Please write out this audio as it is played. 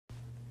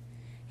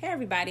Hey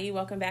everybody,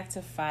 welcome back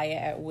to Fire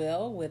at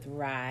Will with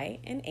Rye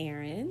and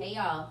Aaron. Hey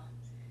y'all.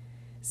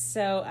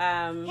 So,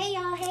 Hey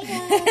y'all, hey.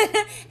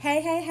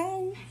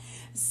 hey.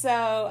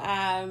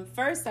 So,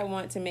 first I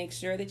want to make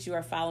sure that you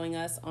are following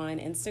us on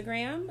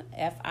Instagram,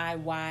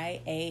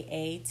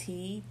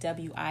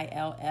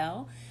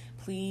 FIYAATWILL.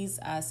 Please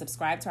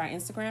subscribe to our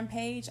Instagram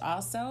page.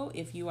 Also,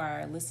 if you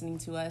are listening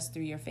to us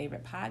through your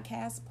favorite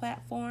podcast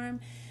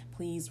platform,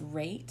 please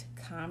rate,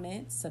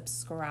 comment,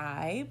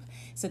 subscribe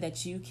so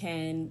that you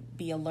can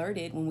be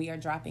alerted when we are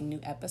dropping new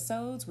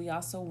episodes. We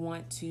also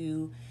want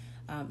to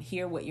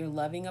hear what you're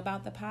loving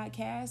about the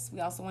podcast.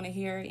 We also want to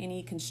hear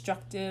any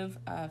constructive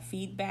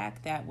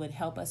feedback that would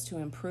help us to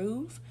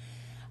improve.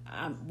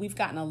 We've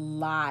gotten a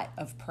lot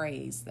of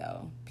praise,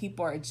 though.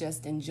 People are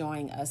just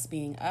enjoying us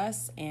being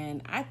us,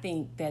 and I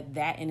think that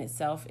that in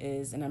itself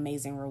is an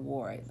amazing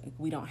reward. Like,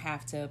 we don't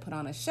have to put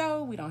on a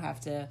show. We don't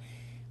have to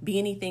be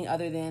anything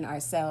other than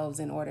ourselves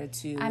in order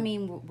to... I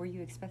mean, were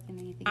you expecting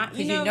anything? Because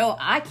you know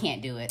I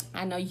can't do it.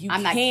 I know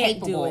I'm not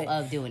capable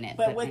of doing it.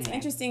 But what's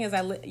interesting is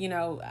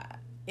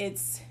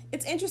it's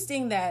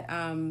interesting that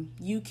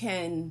you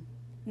can...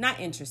 Not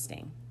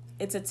interesting.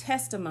 It's a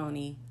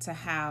testimony to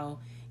how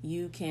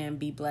you can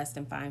be blessed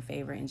and find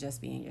favor in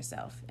just being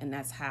yourself. And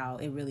that's how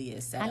it really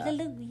is set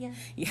Hallelujah. up.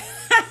 Yeah.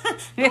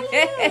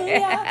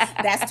 Hallelujah.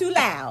 That's too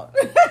loud.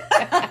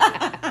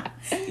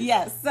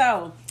 Yes,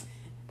 so...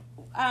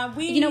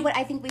 You know what?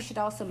 I think we should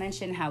also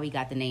mention how we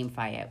got the name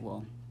Fire at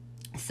Will.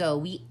 So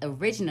we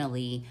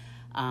originally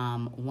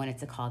wanted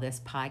to call this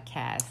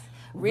podcast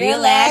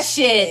Real Ass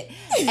Shit.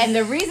 And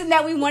the reason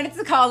that we wanted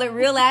to call it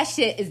Real Ass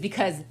Shit is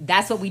because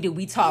that's what we do.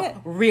 We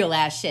talk real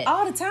ass shit.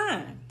 All the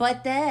time.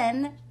 But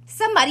then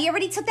somebody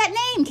already took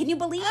that name. Can you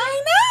believe it?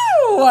 I know.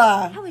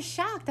 I was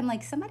shocked. I'm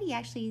like, somebody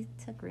actually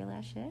took Real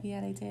Ass Shit?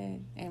 Yeah, they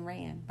did. And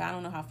ran. But I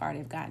don't know how far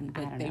they've gotten,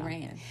 but they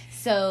ran.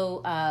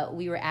 So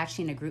we were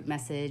actually in a group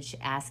message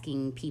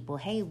asking people,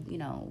 hey,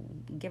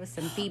 give us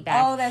some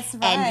feedback. Oh, that's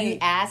right. And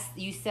I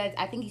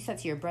think you said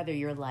to your brother,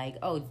 you're like,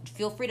 oh,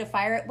 feel free to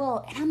fire at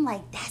will. And I'm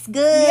like, that's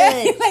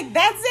good. Yeah, like,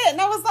 that's it.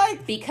 And I was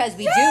like, because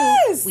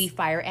we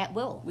fire at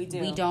will. We do.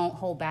 We don't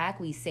hold back.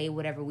 We say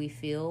whatever we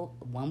feel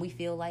when we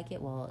feel like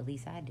it. Well, at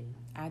least I do.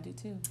 I do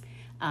too.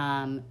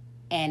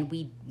 And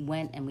we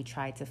went and we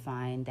tried to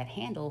find that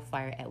handle,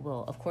 Fire at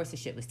Will. Of course, the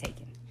shit was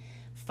taken.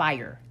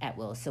 Fire at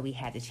Will. So we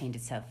had to change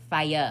it to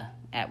Fire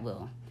at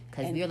Will.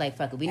 Because we were like,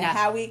 fuck it.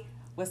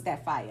 What's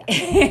that fire? What's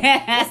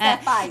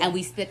that fire? And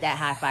we spit that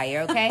hot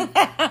fire, okay?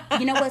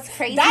 You know what's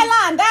crazy?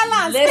 That line.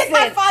 Listen. Spit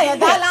that fire,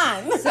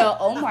 that line. So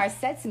Omar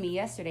said to me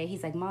yesterday,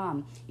 he's like,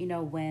 Mom,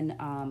 when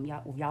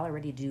y'all are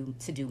ready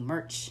to do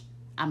merch,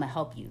 I'm going to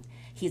help you.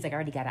 He's like, I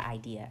already got an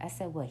idea. I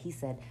said, what? He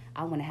said,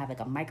 I want to have like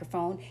a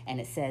microphone and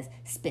it says,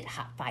 spit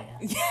hot fire.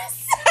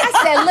 Yes. I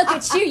said, look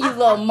at you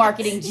little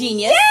marketing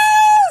genius.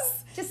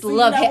 Yes. Just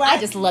love him. I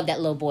just love that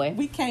little boy.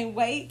 We can't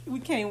wait. We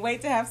can't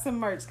wait to have some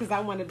merch because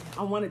I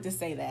wanted to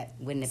say that.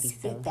 Wouldn't it be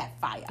spit that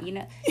fire? You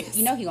know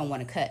he gonna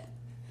want to cut.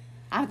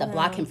 I have to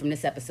block him from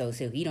this episode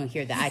so you don't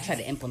hear that I try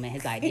to implement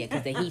his idea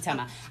because then he talking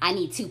about, I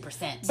need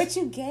 2%. But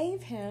you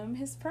gave him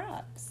his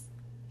props.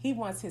 He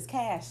wants his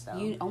cash,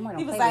 though. Omar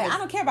he was like, I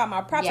don't care about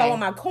my props. I want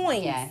my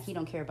coins. Yeah, he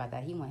don't care about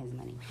that. He want his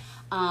money.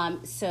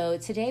 So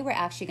today we're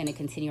actually going to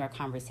continue our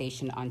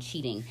conversation on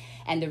cheating.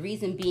 And the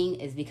reason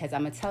being is because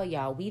I'm going to tell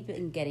y'all, we've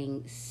been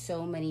getting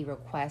so many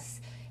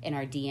requests in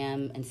our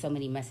DM and so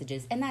many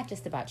messages, and not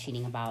just about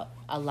cheating, about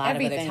a lot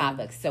of other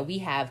topics. So we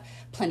have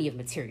plenty of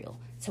material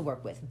to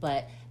work with.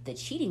 But the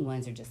cheating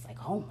ones are just like,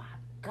 oh my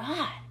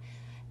God.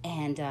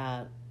 And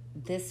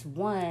this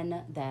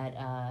one that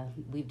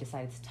we've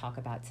decided to talk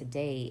about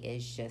today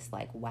is just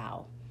like,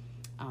 wow.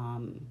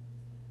 And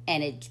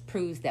it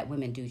proves that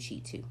women do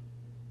cheat too.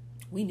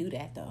 We knew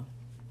that, though.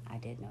 I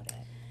did know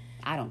that.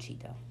 I don't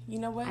cheat, though. You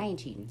know what? I ain't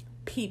cheating.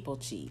 People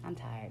cheat. I'm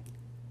tired.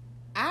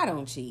 I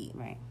don't cheat.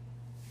 Right.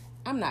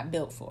 I'm not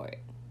built for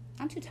it.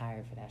 I'm too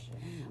tired for that shit.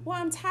 Well,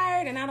 I'm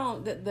tired, and I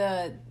don't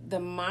the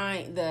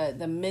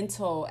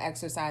mental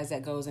exercise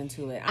that goes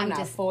into it. I'm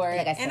not for it.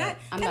 Like I said, and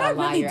I'm not a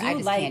liar. Really I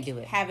just can't do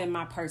it. Having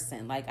my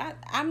person, like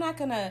I'm not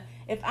gonna.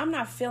 If I'm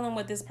not feeling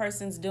what this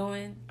person's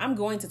doing, I'm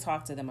going to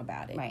talk to them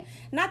about it. Right.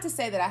 Not to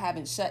say that I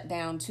haven't shut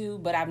down too,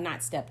 but I've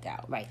not stepped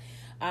out. Right.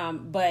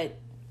 But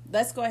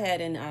let's go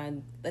ahead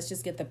and let's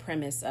just get the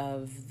premise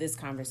of this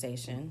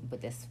conversation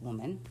with this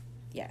woman.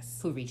 Yes.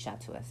 Who reached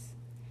out to us.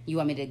 You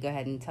want me to go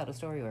ahead and tell the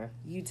story, or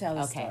you tell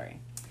the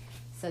story?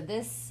 So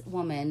this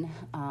woman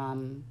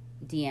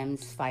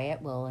DMs Fire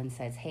at Will and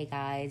says, "Hey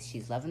guys,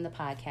 she's loving the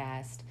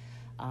podcast,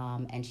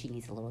 and she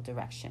needs a little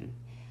direction."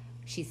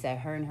 She said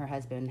her and her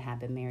husband have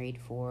been married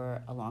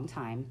for a long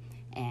time,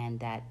 and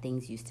that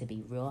things used to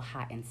be real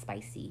hot and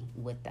spicy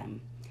with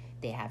them.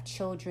 They have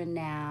children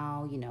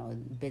now,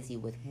 busy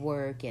with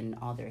work and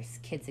all their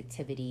kids'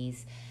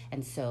 activities.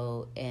 And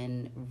so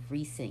in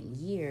recent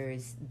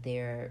years,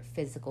 the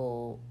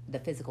physical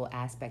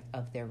aspect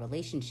of their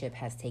relationship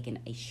has taken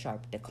a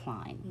sharp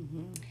decline.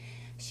 Mm-hmm.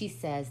 She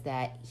says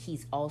that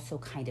he's also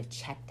kind of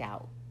checked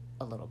out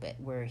a little bit,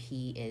 where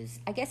he is,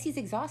 I guess he's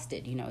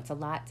exhausted. You know, it's a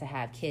lot to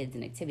have kids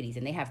and activities,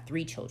 and they have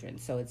 3 children,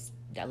 so it's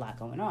a lot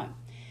going on.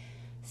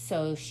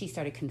 So she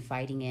started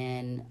confiding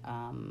in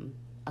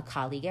a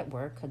colleague at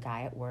work, a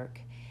guy at work,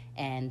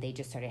 and they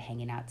just started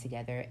hanging out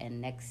together. And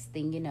next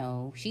thing you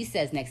know, she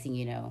says next thing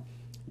you know,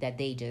 that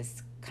they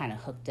just kind of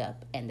hooked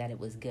up and that it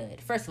was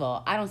good. First of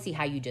all, I don't see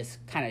how you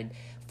just kind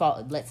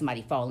of let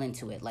somebody fall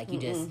into it. Like you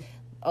just,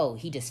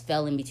 he just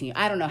fell in between you.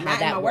 I don't know how Not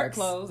that in my works.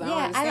 Work clothes. I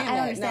don't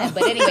understand understand.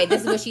 But anyway,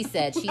 this is what she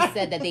said. She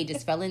said that they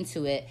just fell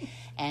into it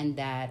and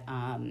that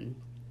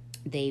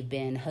they've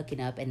been hooking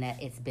up and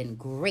that it's been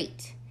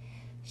great.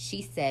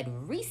 She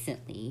said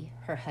recently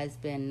her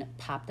husband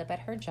popped up at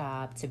her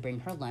job to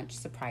bring her lunch,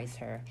 surprise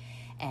her,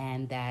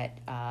 and that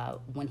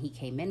when he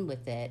came in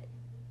with it,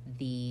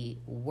 the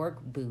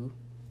work boo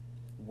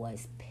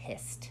was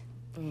pissed.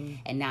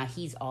 And now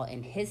he's all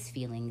in his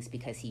feelings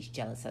because he's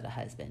jealous of the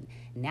husband.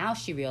 Now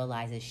she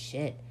realizes,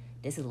 shit,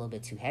 this is a little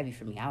bit too heavy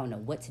for me. I don't know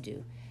what to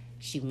do.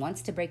 She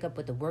wants to break up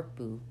with the work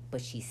boo,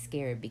 but she's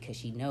scared because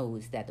she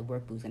knows that the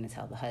work boo's going to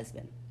tell the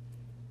husband.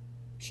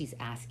 She's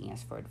asking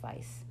us for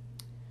advice.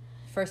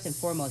 First and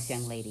foremost,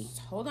 young lady.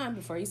 Hold on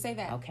before you say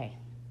that. Okay.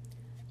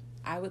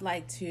 I would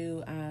like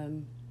to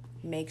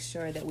make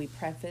sure that we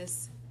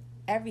preface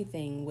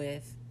everything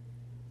with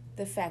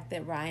the fact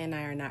that Ryan and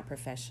I are not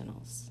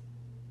professionals.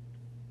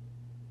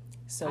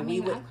 So I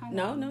we mean, would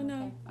no.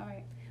 Okay. All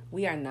right.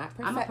 We are not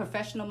I'm a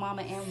professional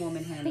mama and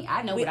woman, honey.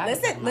 I know what I'm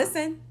talking about.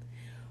 Listen.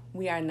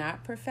 We are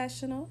not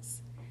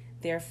professionals.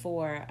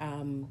 Therefore,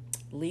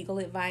 legal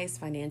advice,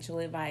 financial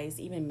advice,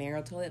 even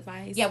marital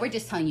advice. Yeah, we're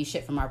just telling you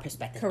shit from our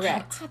perspective.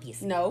 Correct.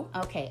 Obviously. No.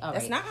 Okay, all right.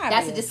 That's not obvious.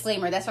 That's a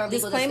disclaimer. That's our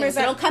legal disclaimer. Disclaimers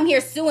So don't come here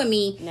suing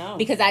me No.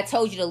 because I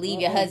told you to leave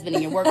your husband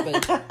and your work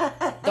booth.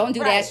 Don't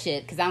do that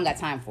shit because I don't got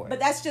time for it. But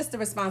that's just the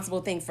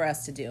responsible thing for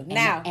us to do. And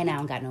now, I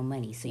don't got no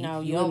money, so you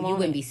don't want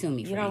wouldn't it. be suing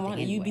me for You don't anything want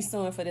it. anyway. You'd be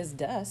suing for this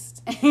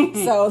dust.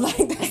 So, like,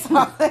 that's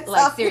all.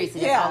 Like,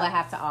 seriously, that's all I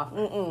have to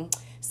offer.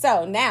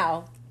 So,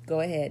 now, go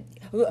ahead.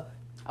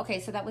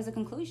 Okay, so that was a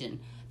conclusion,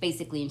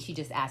 basically, and she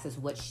just asked us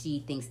what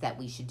she thinks that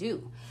we should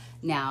do.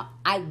 Now,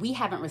 we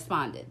haven't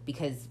responded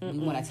because we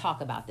want to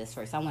talk about this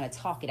first. I want to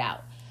talk it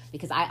out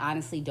because I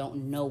honestly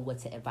don't know what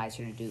to advise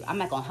her to do. I'm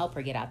not going to help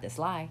her get out this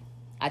lie.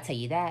 I tell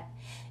you that.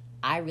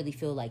 I really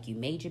feel like you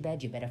made your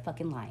bed, you better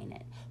fucking lie in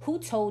it. Who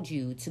told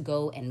you to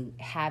go and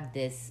have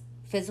this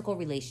physical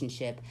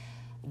relationship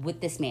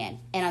with this man?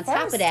 And on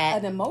top of that,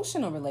 an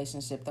emotional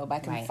relationship, though, by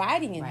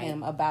confiding in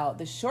him about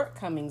the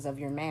shortcomings of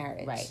your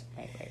marriage.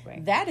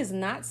 Right. That is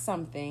not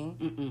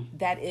something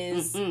that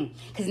is...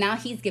 Because now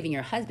he's giving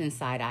your husband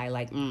side eye,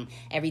 like,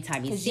 every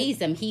time he sees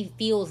him, he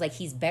feels like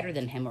he's better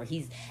than him or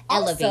he's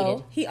elevated.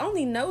 Also, he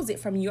only knows it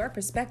from your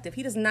perspective.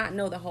 He does not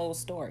know the whole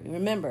story.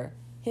 Remember,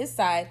 his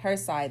side, her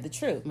side, the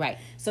truth. Right.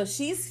 So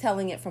she's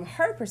telling it from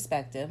her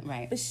perspective.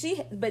 Right.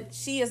 But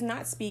she is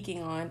not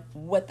speaking on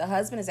what the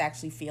husband is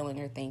actually feeling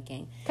or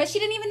thinking. Because she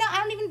didn't even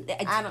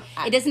know.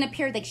 It doesn't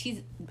appear like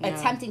she's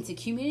attempting to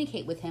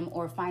communicate with him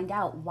or find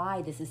out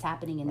why this is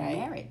happening in their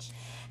marriage.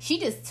 She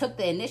just took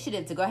the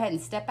initiative to go ahead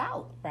and step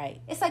out. Right.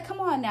 It's like, come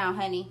on now,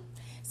 honey.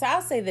 So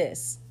I'll say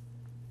this.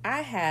 I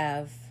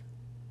have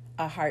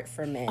a heart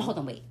for men. Oh, hold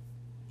on, wait.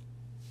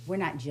 We're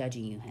not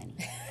judging you, honey.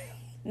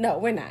 No,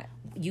 we're not.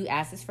 You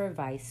asked us for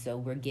advice, so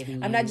we're giving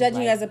you... I'm not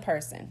judging you as a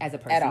person. As a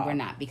person, at all. we're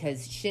not.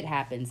 Because shit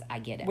happens, I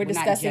get it. We're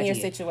discussing not your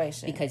you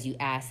situation. because you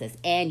asked us,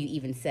 and you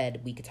even said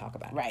we could talk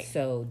about it. Right.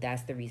 So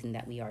that's the reason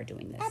that we are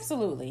doing this.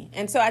 Absolutely.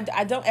 And so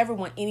I don't ever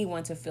want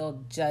anyone to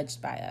feel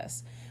judged by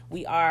us.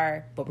 We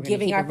are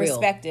giving our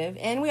perspective,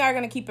 and we are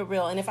going to keep it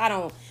real. And if I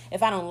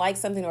don't like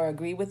something or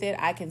agree with it,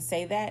 I can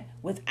say that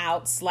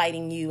without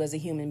slighting you as a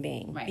human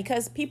being. Right.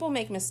 Because people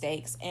make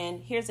mistakes. And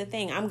here's the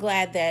thing. I'm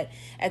glad that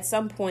at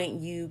some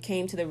point you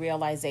came to the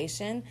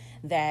realization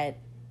that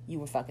you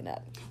were fucking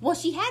up. Well,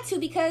 she had to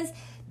because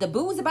the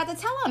boo was about to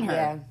tell on her.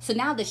 Yeah. So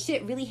now the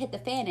shit really hit the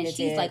fan, and she's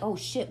did. like, oh,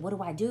 shit, what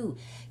do I do?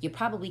 You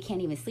probably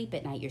can't even sleep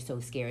at night. You're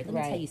so scared. Let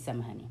me tell you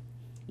something, honey.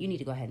 You need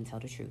to go ahead and tell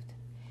the truth.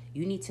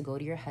 You need to go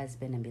to your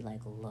husband and be like,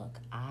 look,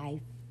 I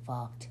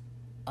fucked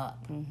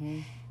up.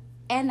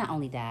 And not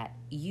only that,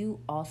 you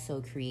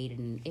also created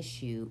an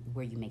issue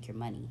where you make your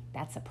money.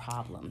 That's a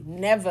problem.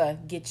 Never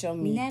get your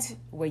meat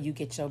where you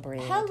get your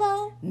bread.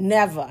 Hello?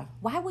 Never.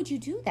 Why would you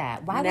do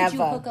that? Why would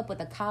you hook up with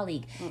a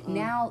colleague?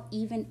 Now,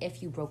 even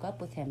if you broke up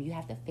with him, you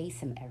have to face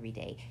him every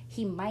day.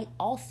 He might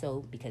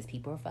also, because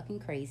people are fucking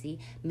crazy,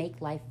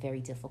 make life very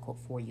difficult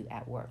for you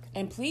at work.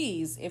 And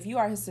please, if you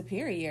are his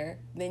superior,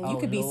 then you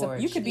could Lord.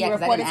 be Yeah,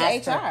 'cause I reported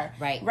didn't to ask HR. her.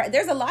 Right.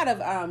 There's a lot of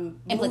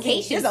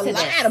Implications. There's a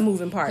lot of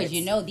moving parts. Because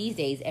you know these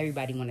days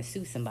everybody want to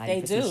sue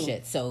somebody for some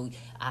shit. So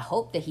I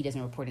hope that he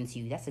doesn't report into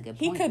you. That's a good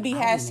point. He could be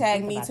I didn't even hashtag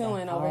think me about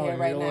tooing that. over here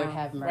right Lord now.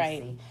 have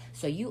mercy. Right.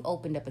 So you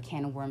opened up a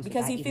can of worms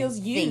because he without feels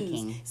even used.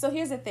 thinking. So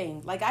here's the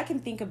thing. Like, I can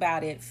think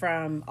about it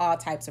from all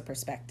types of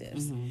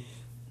perspectives. Mm-hmm.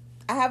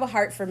 I have a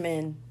heart for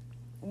men,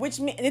 which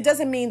it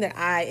doesn't mean that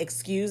I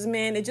excuse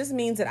men. It just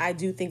means that I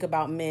do think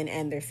about men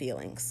and their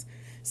feelings.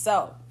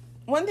 So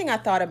one thing I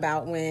thought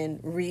about when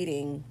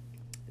reading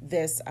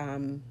this,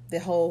 the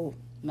whole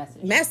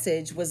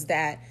message was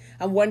that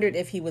I wondered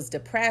if he was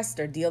depressed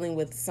or dealing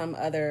with some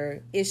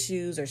other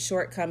issues or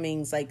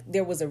shortcomings. Like,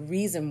 there was a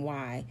reason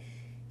why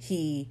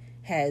he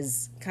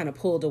has kind of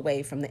pulled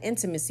away from the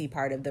intimacy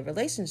part of the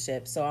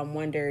relationship. So I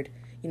wondered,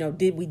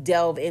 did we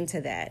delve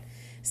into that?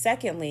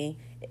 Secondly,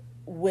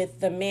 with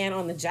the man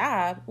on the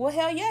job, well,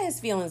 hell yeah, his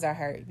feelings are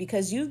hurt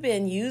because you've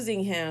been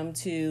using him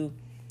to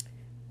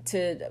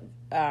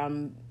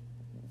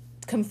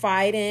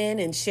confide in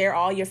and share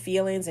all your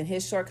feelings and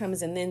his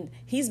shortcomings, and then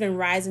he's been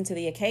rising to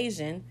the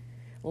occasion,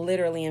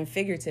 literally and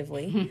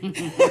figuratively.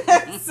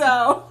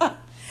 So,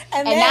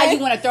 and now you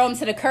want to throw him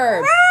to the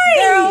curb, right?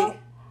 Girl,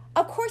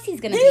 of course he's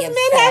going to be upset. These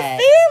men have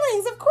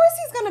feelings. Of course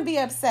he's going to be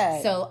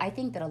upset. So I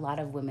think that a lot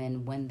of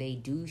women, when they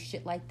do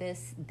shit like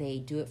this, they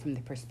do it from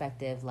the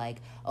perspective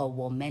like, oh,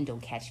 well, men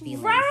don't catch feelings.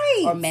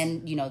 Right. Or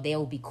men,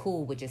 they'll be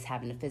cool with just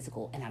having a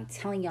physical. And I'm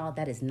telling y'all,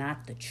 that is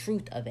not the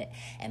truth of it.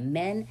 And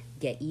men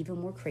get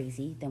even more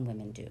crazy than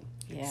women do.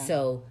 Yeah.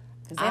 So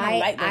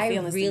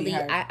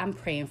I'm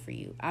praying for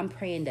you. I'm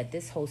praying that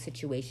this whole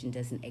situation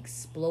doesn't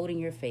explode in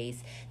your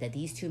face, that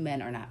these two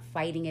men are not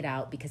fighting it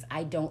out, because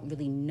I don't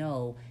really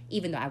know,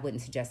 even though I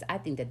wouldn't suggest, I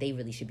think that they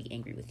really should be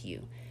angry with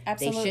you.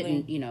 Absolutely. They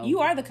shouldn't,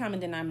 You are the common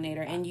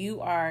denominator, and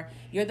you're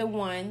the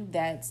one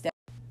that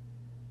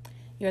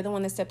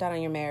stepped out on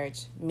your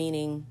marriage,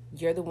 meaning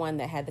you're the one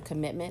that had the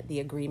commitment, the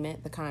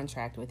agreement, the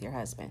contract with your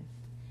husband.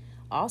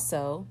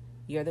 Also,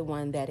 you're the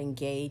one that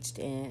engaged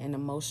in an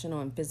emotional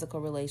and physical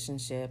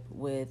relationship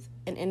with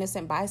an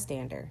innocent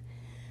bystander.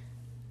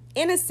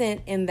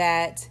 Innocent in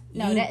that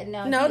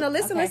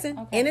listen. Okay.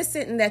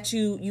 Innocent in that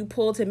you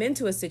pulled him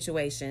into a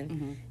situation.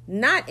 Mm-hmm.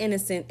 Not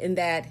innocent in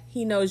that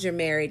he knows you're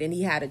married and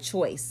he had a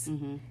choice.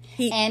 Mm-hmm.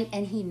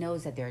 And he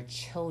knows that there are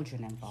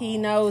children involved. He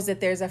knows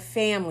that there's a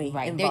family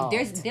involved.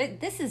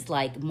 This is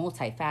like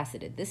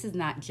multifaceted. This is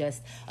not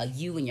just a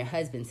you and your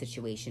husband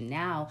situation.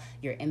 Now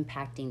you're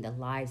impacting the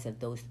lives of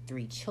those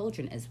 3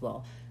 children as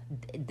well.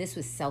 This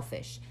was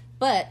selfish,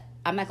 but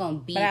I'm not going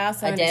to beat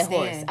a dead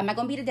horse. I'm not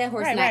going to beat a dead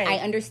horse. Right, I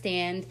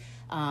understand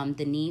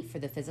the need for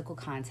the physical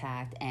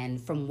contact.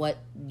 And from what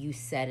you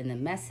said in the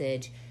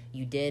message,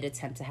 you did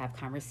attempt to have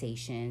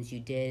conversations. You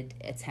did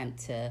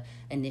attempt to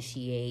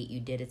initiate. You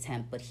did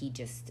attempt, but he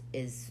just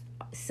is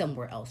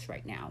somewhere else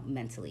right now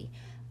mentally.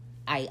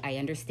 I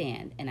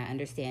understand. And I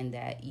understand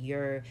that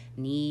your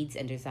needs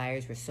and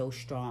desires were so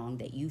strong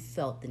that you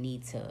felt the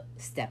need to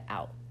step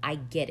out. I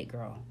get it,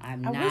 girl. I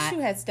wish you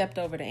had stepped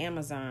over to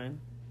Amazon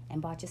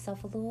and bought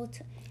yourself a little...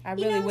 I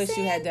really wish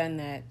you had done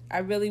that. I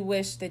really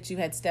wish that you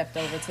had stepped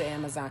over to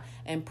Amazon.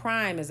 And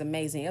Prime is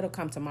amazing. It'll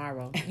come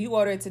tomorrow. You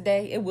order it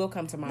today, it will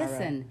come tomorrow.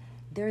 Listen,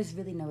 there's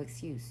really no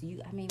excuse.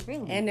 Really.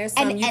 And there's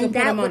some you can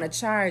put them on a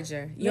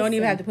charger. You don't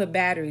even have to put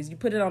batteries. You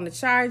put it on the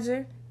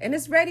charger, and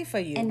it's ready for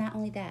you. And not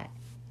only that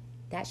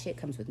shit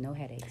comes with no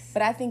headaches.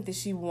 But I think that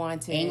she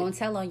wanted... Ain't gonna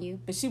tell on you.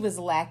 But she was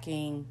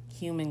lacking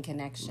human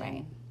connection.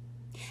 Right.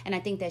 And I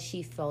think that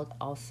she felt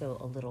also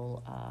a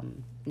little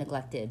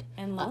neglected.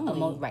 And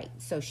lonely. Right.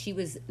 So she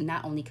was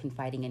not only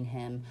confiding in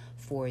him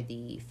for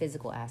the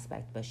physical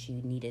aspect, but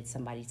she needed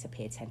somebody to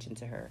pay attention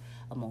to her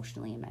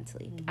emotionally and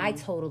mentally. Mm-hmm. I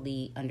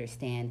totally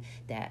understand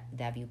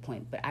that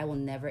viewpoint, but I will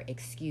never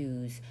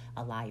excuse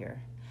a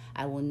liar.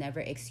 I will never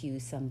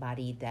excuse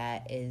somebody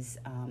that is...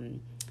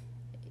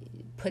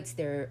 puts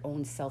their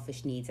own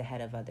selfish needs ahead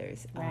of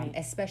others, right.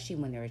 Especially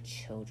when there are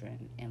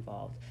children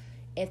involved.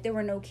 If there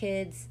were no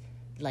kids...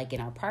 Like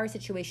in our prior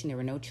situation, there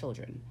were no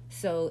children.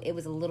 So it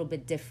was a little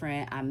bit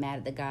different. I'm mad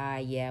at the guy,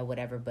 yeah,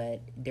 whatever,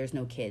 but there's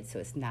no kids, so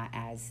it's not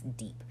as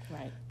deep.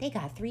 Right. They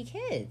got 3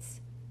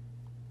 kids.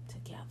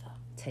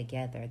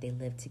 Together. They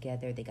live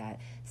together. They got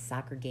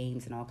soccer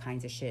games and all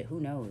kinds of shit. Who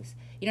knows?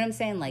 You know what I'm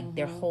saying? Like,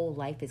 their whole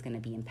life is going to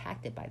be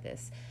impacted by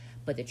this.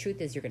 But the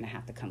truth is, you're going to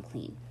have to come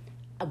clean.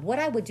 What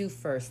I would do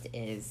first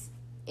is,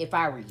 if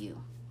I were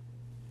you,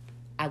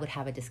 I would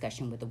have a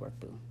discussion with the work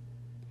boo.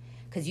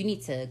 Because you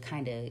need to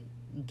kind of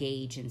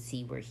gauge and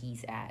see where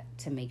he's at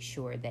to make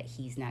sure that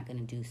he's not going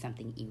to do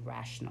something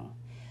irrational.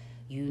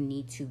 You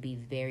need to be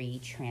very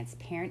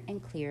transparent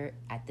and clear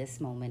at this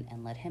moment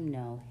and let him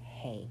know,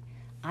 hey,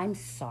 I'm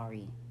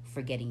sorry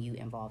for getting you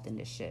involved in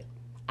this shit.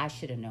 I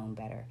should have known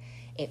better.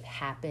 It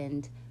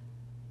happened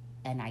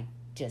and I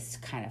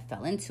just kind of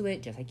fell into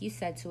it, just like you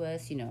said to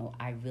us.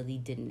 I really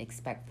didn't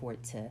expect for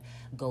it to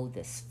go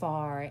this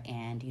far,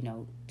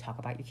 and talk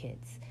about your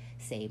kids.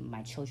 Say,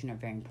 my children are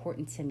very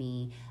important to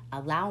me.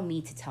 Allow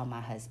me to tell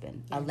my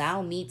husband. Yes.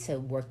 Allow me to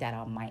work that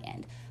on my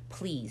end.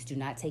 Please do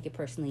not take it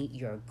personally.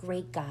 You're a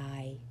great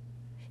guy.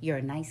 You're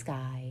a nice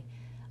guy.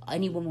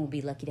 Any woman will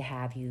be lucky to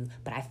have you,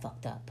 but I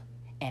fucked up,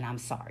 and I'm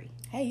sorry.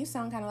 Hey, you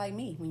sound kind of like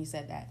me when you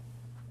said that.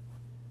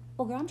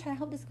 Well, girl, I'm trying to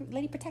help this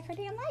lady protect her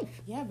damn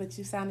life. Yeah, but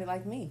you sounded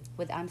like me.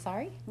 With I'm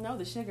sorry? No,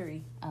 the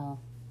sugary. Oh.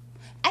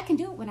 I can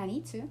do it when I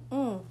need to.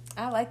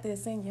 I like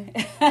this in you.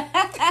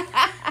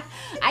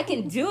 I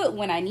can do it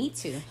when I need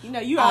to.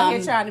 You out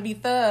here trying to be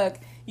thug.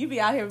 You be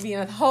out here being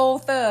a whole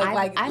thug.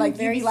 I'm like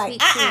very you be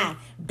like, sweet,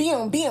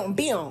 boom, boom,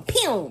 boom,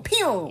 pew,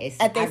 pew,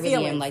 at their I really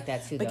feelings. am like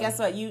that too, But though. guess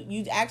what?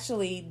 You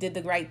actually did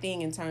the right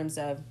thing in terms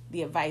of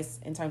the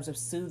advice, in terms of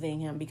soothing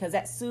him, because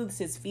that soothes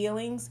his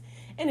feelings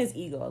and his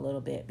ego a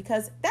little bit,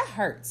 because that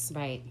hurts.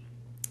 Right.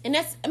 And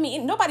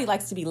nobody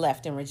likes to be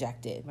left and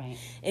rejected. Right.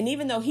 And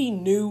even though he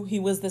knew he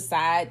was the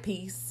side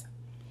piece,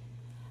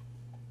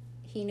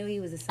 he knew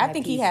he was a side I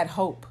think piece. he had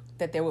hope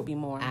that there would be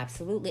more.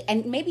 Absolutely.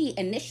 And maybe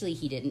initially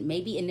he didn't.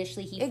 Maybe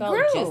initially he felt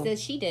grew. just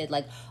as she did,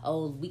 like,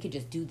 oh, we could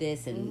just do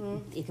this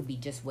and it could be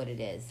just what it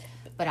is.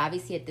 But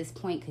obviously at this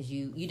point, because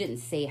you didn't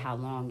say how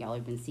long y'all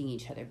have been seeing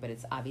each other, but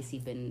it's obviously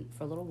been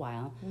for a little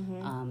while.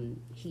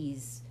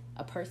 He's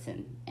a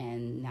person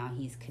and now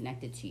he's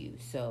connected to you.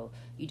 So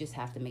you just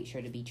have to make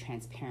sure to be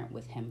transparent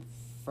with him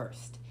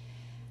first.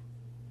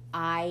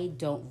 I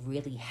don't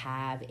really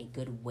have a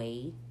good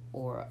way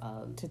or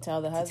to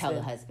tell the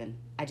husband.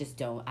 I just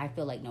don't. I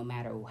feel like no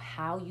matter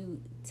how you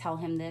tell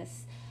him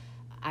this,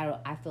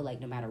 I feel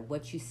like no matter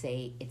what you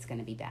say, it's going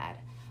to be bad.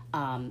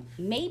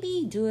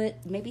 Maybe do it.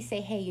 Maybe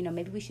say, hey,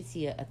 maybe we should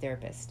see a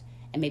therapist,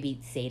 and maybe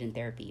say it in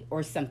therapy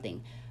or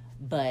something.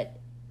 But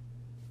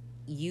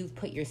you've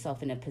put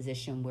yourself in a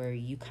position where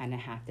you kind of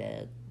have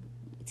to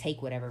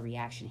take whatever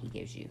reaction he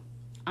gives you,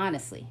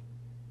 honestly.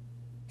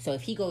 So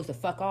if he goes to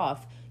fuck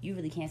off, you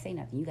really can't say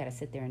nothing. You got to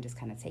sit there and just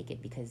kind of take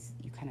it because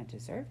you kind of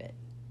deserve it.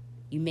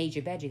 You made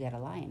your bed, you got to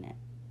lie in it.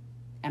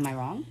 Am I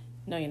wrong?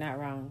 No, you're not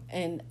wrong.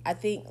 And I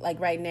think, like,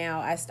 right now,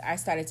 I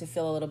started to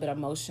feel a little bit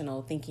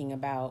emotional thinking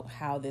about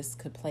how this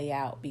could play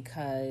out,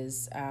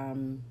 because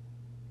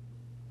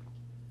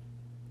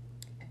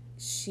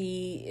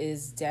she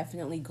is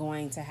definitely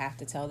going to have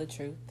to tell the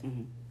truth,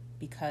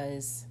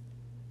 because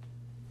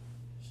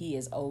he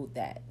is owed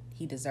that.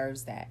 He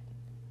deserves that.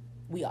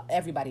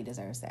 Everybody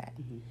deserves that.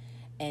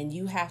 And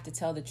you have to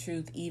tell the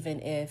truth,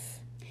 even if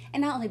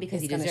and not only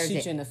because he deserves shoot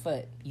it, you in the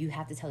foot. You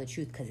have to tell the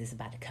truth because it's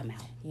about to come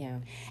out. Yeah.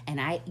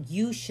 And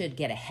you should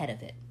get ahead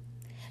of it.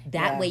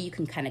 That way you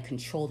can kind of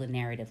control the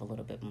narrative a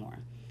little bit more.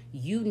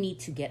 You need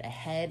to get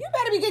ahead. You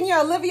better be getting your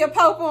Olivia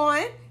Pope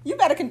on. You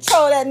better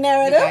control that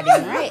narrative. You're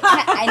goddamn right.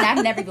 And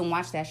I've never even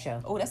watched that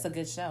show. Oh, that's a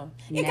good show.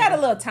 Never. It got a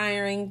little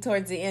tiring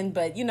towards the end,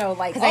 but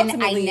like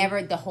ultimately, I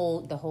never the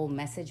whole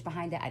message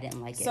behind it. I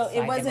didn't like it. So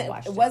it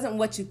wasn't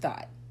what you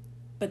thought.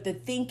 But the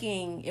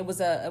thinking, it was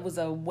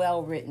a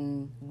well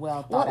written,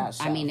 well thought out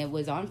show. I mean, it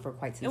was on for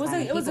quite some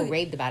time. People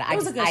raved about it. It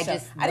was a good show.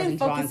 I didn't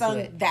focus on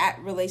it. that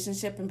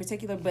relationship in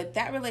particular, but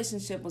that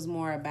relationship was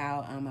more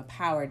about a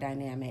power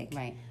dynamic,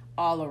 right,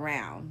 all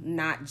around,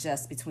 not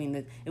just between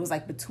the. It was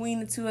like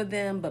between the two of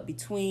them, but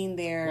between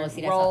their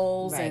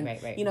roles right.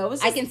 It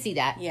was. Just, I can see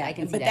that. Yeah, I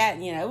can see but that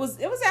it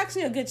was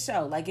actually a good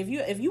show. Like if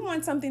you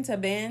want something to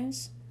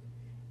binge,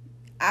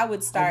 I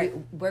would start.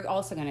 We're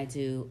also gonna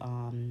do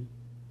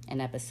an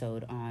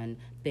episode on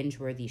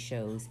binge-worthy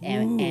shows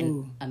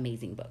and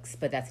amazing books,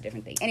 but that's a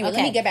different thing. Anyway,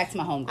 let me get back to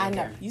my home. I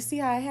know. You see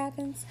how it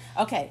happens?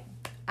 Okay.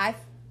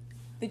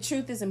 The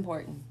truth is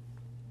important.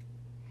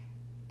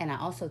 And I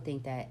also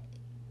think that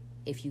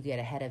if you get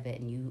ahead of it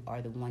and you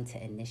are the one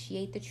to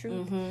initiate the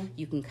truth,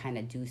 you can kind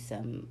of do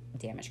some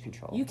damage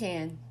control. You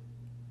can.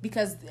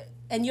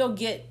 And you'll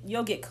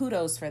get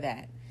kudos for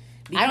that.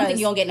 I don't think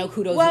you'll get no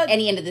kudos at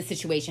any end of the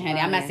situation, honey.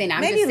 I'm not saying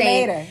I'm maybe just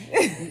saying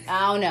later.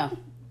 I don't know.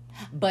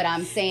 But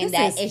I'm saying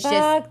this that it's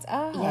fucked just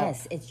up.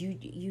 Yes, it's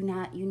you're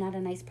not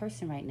a nice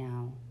person right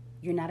now.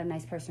 You're not a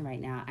nice person right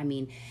now. I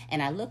mean,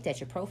 and I looked at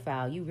your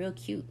profile, you real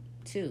cute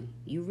too.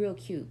 You real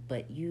cute,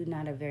 but you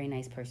not a very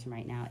nice person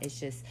right now. It's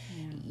just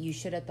you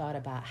should have thought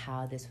about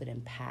how this would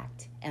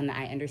impact. And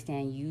I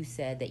understand you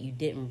said that you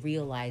didn't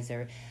realize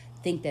or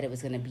think that it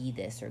was going to be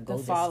this or go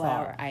this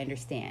far. I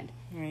understand.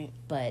 Right.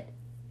 But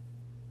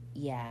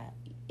yeah,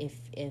 if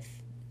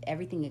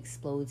everything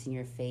explodes in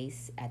your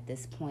face at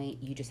this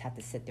point, you just have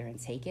to sit there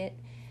and take it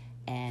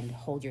and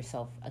hold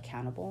yourself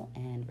accountable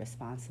and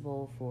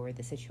responsible for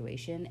the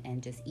situation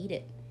and just eat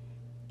it.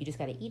 You just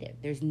got to eat it.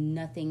 There's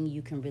nothing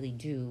you can really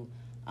do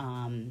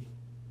to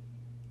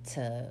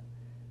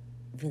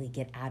really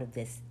get out of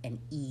this an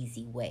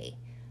easy way.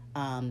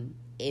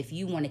 If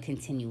you want to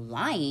continue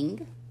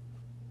lying,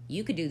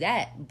 you could do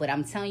that, but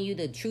I'm telling you,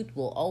 the truth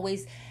will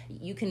always,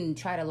 you can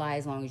try to lie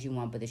as long as you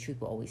want, but the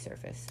truth will always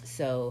surface.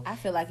 So I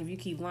feel like if you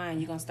keep lying,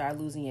 you're going to start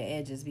losing your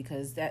edges,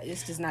 because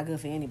it's just not good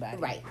for anybody.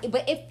 Right.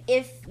 But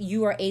if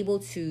you are able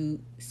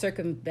to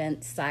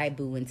circumvent side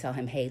boo and tell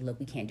him, hey, look,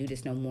 we can't do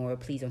this no more.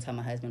 Please don't tell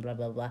my husband, blah,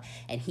 blah, blah.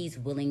 And he's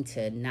willing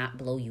to not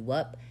blow you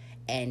up,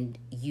 and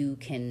you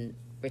can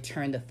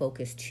return the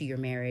focus to your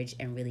marriage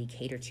and really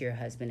cater to your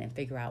husband and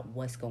figure out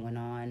what's going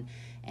on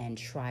and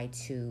try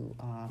to,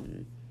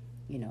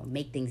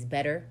 make things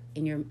better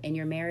in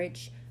your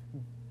marriage,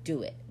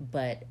 do it.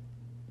 But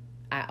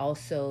I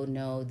also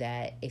know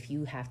that if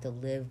you have to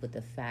live with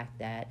the fact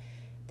that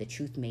the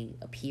truth may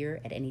appear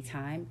at any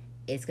time,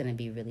 it's going to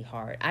be really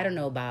hard. I don't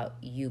know about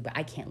you, but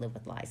I can't live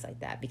with lies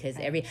like that, because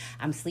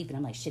I'm sleeping,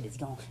 I'm like, shit,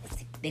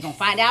 they going to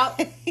find out?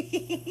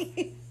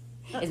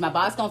 Is my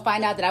boss going to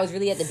find out that I was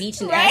really at the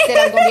beach and I said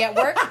I was going to be at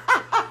work?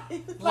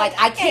 Like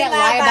I can't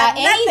lie about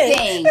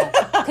anything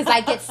because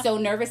I get so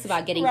nervous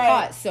about getting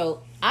caught.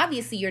 So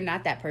obviously you're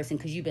not that person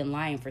because you've been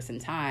lying for some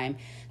time.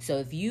 So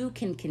if you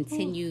can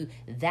continue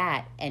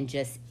that and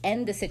just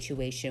end the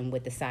situation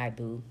with the side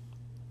boo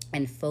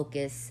and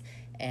focus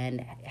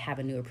and have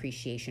a new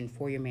appreciation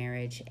for your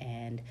marriage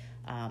and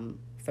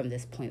from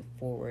this point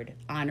forward,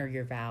 honor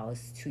your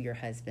vows to your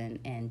husband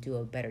and do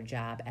a better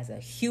job as a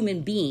human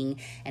being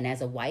and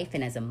as a wife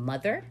and as a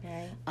mother,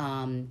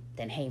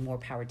 then hey, more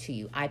power to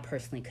you. I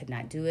personally could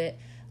not do it.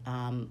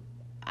 I'm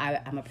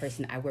a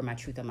person, I wear my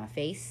truth on my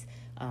face.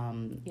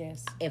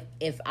 Yes.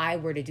 If I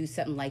were to do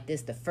something like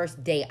this, the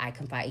first day I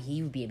confide,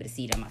 he would be able to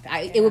see it on my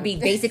face. It would be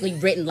basically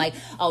written like,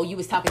 oh, you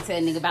was talking to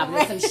a nigga about me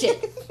or some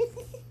shit.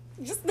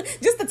 Just the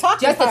talking part.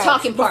 Just the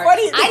talking part. I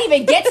didn't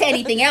even get to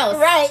anything else.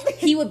 Right.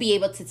 He would be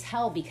able to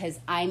tell because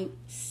I'm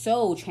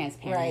so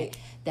transparent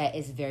that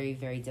it's very,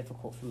 very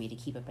difficult for me to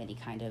keep up any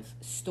kind of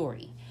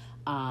story.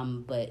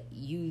 But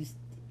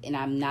and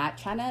I'm not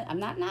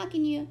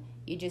knocking you.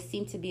 You just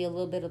seem to be a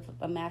little bit of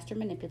a master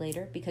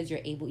manipulator because you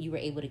were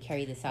able to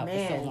carry this out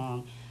for so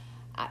long.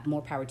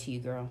 More power to you,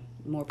 girl.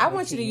 More power I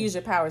want you to use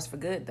your powers for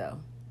good, though.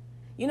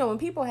 You know, when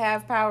people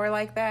have power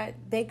like that,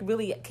 they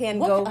really can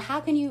go. How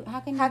can you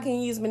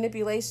use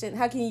manipulation?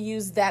 How can you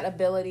use that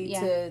ability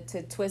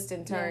to twist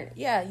and turn?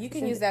 Yeah, you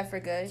can use that for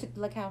good.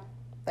 Like how?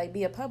 Like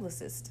be a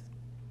publicist.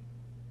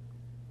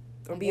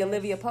 Or be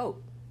Olivia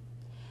Pope.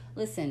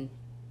 Listen,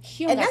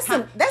 she don't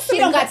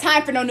got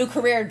time for no new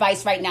career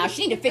advice right now.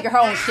 She need to figure her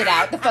own shit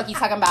out. The fuck you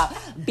talking about?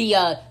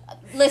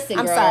 Listen, girl.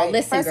 I'm sorry.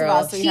 Listen, First girl. of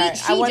all,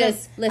 sweetheart,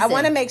 I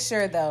want to make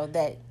sure though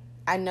that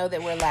I know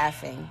that we're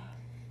laughing.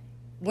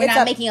 We're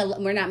not making a joke.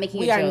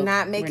 We are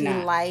not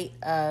making light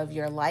of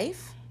your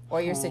life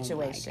or your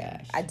situation. My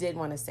gosh. I did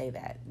want to say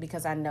that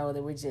because I know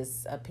that we're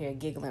just up here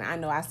giggling. I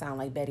know I sound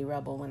like Betty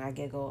Rubble when I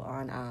giggle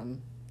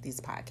on these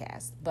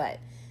podcasts, but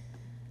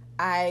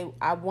I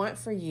want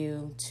for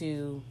you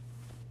to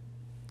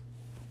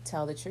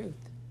tell the truth.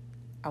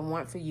 I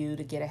want for you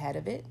to get ahead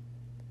of it,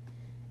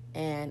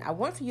 and I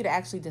want for you to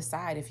actually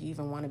decide if you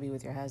even want to be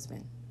with your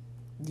husband.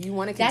 Do you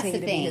want to continue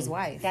to be his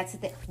wife? That's the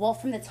thing. Well,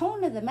 from the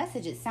tone of the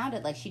message, it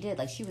sounded like she did.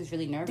 Like she was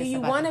really nervous. Do you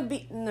want to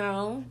be?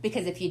 No.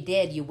 Because if you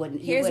did, you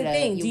wouldn't. Here's the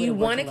thing. Do you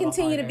want to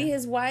continue to be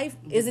his wife?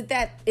 Mm-hmm. Is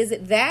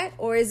it that?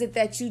 Or is it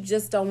that you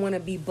just don't want to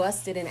be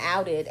busted and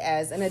outed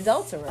as an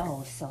adulterer?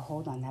 Oh, so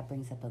hold on. That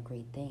brings up a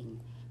great thing.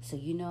 So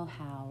you know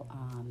how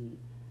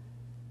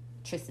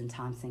Tristan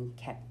Thompson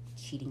kept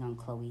cheating on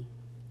Chloe?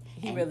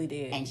 He really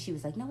did. And she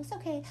was like, no, it's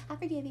okay. I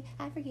forgive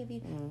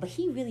you. Mm. But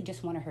he really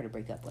just wanted her to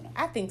break up with him.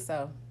 I think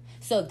so.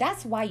 So if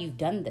that's why you've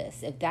done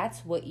this, if that's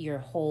what your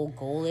whole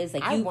goal is,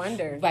 like I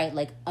wonder. Right,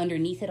 like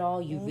underneath it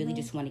all, you really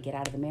just want to get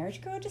out of the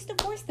marriage, girl, just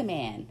divorce the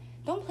man.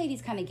 Don't play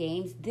these kind of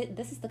games.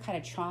 This is the kind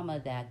of trauma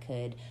that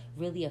could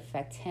really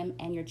affect him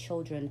and your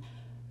children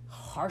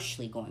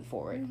harshly going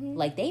forward. Mm-hmm.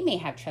 Like they may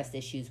have trust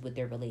issues with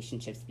their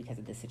relationships because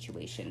of this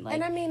situation. Like,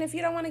 and I mean, if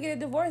you don't want to get a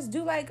divorce,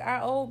 do like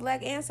our old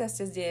black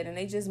ancestors did, and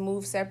they just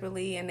moved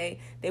separately, and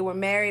they were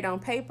married on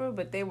paper,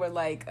 but they were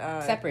like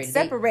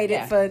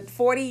separated for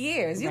 40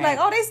 years. You're like,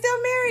 oh, they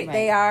still married? Right.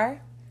 They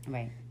are.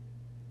 Right.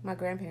 My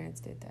grandparents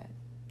did that.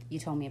 You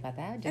told me about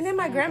that. And then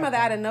my grandmother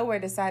out of nowhere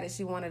decided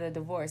she wanted a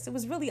divorce. It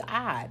was really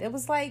odd. It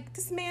was like,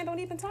 this man don't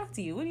even talk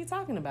to you. What are you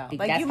talking about?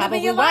 Like, that's you probably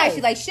living your why. life.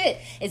 She's like, shit,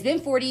 it's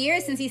been 40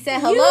 years since he said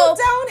hello. You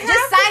don't have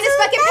just to sign this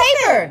fucking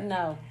paper.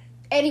 No.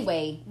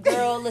 Anyway,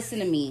 girl, listen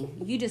to me.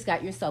 You just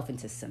got yourself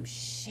into some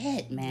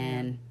shit,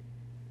 man.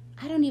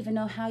 I don't even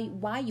know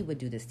why you would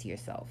do this to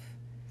yourself.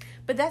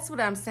 But that's what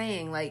I'm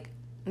saying. Like,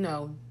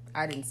 no,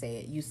 I didn't say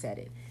it. You said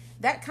it.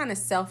 That kind of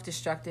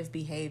self-destructive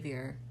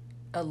behavior,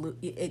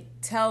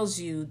 it tells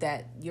you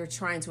that you're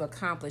trying to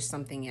accomplish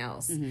something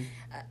else.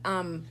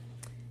 Mm-hmm.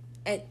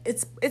 And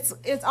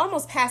it's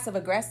almost passive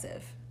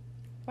aggressive,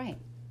 right?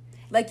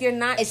 Like you're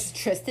not. It's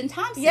Tristan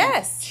Thompson.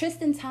 Yes,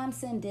 Tristan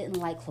Thompson didn't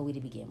like Chloe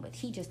to begin with.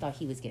 He just thought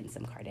he was getting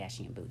some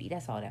Kardashian booty.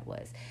 That's all that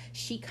was.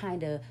 She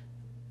kind of.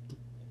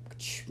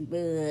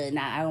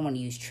 I don't want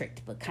to use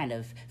tricked, but kind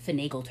of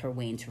finagled her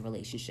way into a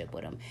relationship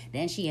with him.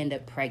 Then she ended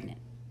up pregnant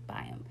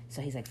by him.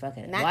 So he's like, fuck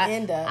it.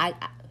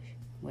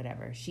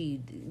 Whatever.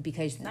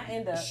 Because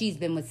she's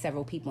been with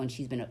several people and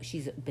she's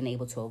been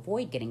able to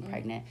avoid getting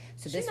pregnant.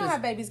 So this how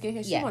babies get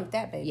here. She wanted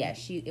that baby. Yeah,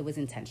 it was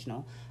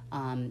intentional.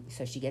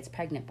 So she gets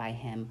pregnant by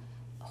him,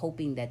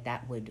 hoping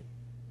that would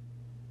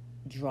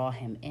draw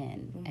him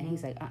in. Mm-hmm. And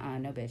he's like,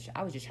 no bitch.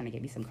 I was just trying to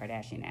get me some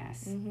Kardashian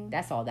ass. Mm-hmm.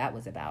 That's all that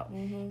was about.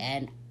 Mm-hmm.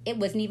 And it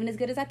wasn't even as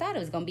good as I thought it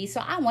was going to be. So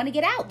I want to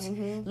get out.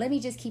 Mm-hmm. Let me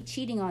just keep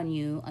cheating on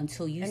you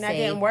until you say. And that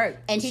didn't work.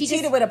 And he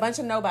cheated with a bunch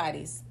of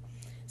nobodies.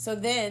 So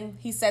then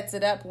he sets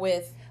it up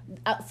with...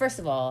 first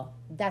of all,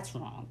 that's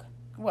wrong.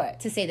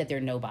 What? To say that they're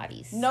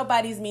nobodies.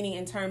 Nobodies meaning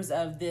in terms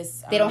of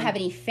this... they don't have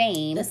any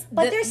fame,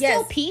 but they're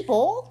still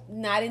people.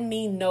 I didn't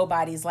mean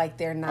nobodies like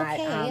they're not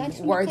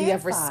worthy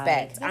of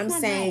respect. I'm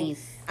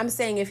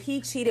saying if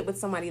he cheated with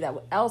somebody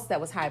else that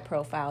was high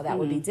profile, that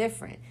would be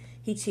different.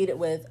 He cheated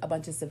with a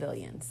bunch of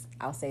civilians.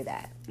 I'll say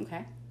that.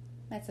 Okay.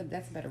 That's a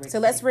better way. So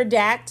let's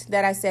redact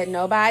that I said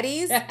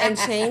nobodies and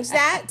change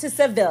that to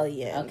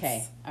civilians.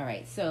 Okay. All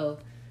right. So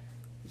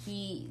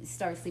he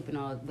started sleeping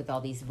with all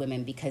these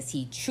women because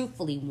he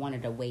truthfully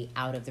wanted a way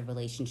out of the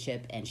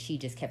relationship, and she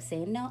just kept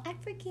saying, "No, I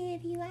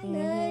forgive you. I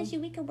love you.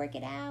 We can work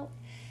it out."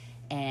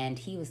 And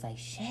he was like,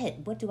 "Shit,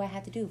 what do I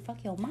have to do?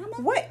 Fuck your mama?"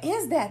 What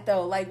is that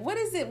though? Like, what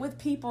is it with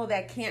people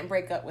that can't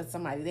break up with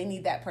somebody? They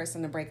need that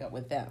person to break up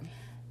with them.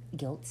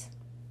 Guilt.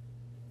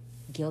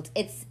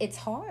 It's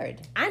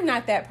hard. I'm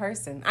not that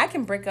person. I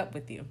can break up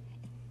with you.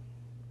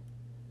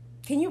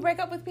 Can you break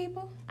up with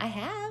people? I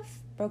have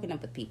broken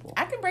up with people.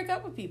 I can break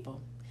up with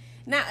people.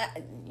 Now,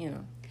 you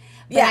know.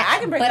 But I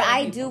can break up with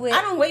I people. do it.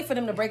 I don't wait for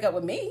them to break up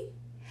with me.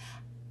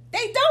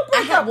 They don't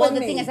break up with me. Well, the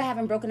thing is, I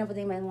haven't broken up with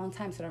anyone in a long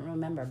time, so I don't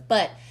remember.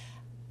 But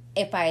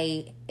if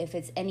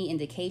it's any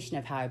indication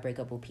of how I break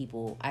up with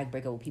people, I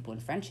break up with people in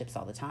friendships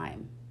all the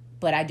time.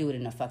 But I do it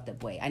in a fucked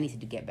up way. I need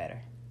to get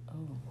better. Oh.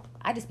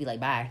 I just be like,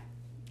 bye.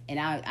 And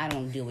I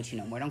don't deal with you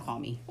no more. Don't call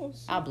me. Oh,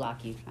 I'll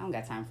block you. I don't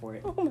got time for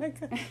it. Oh my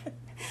God.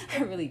 I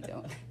really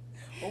don't.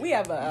 Well,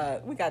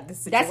 we got this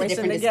situation That's a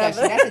different together.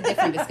 discussion. That's a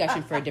different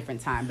discussion for a different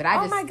time. But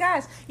oh my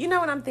gosh. You know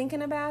what I'm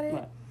thinking about it?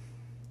 What?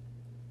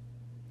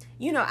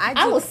 You know,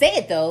 I will say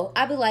it though.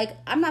 I'll be like,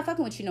 I'm not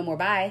fucking with you no more.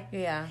 Bye.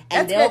 Yeah.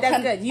 And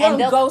That's good. You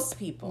don't ghost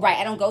people. Right.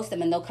 I don't ghost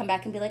them. And they'll come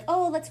back and be like,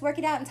 oh, let's work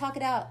it out and talk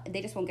it out.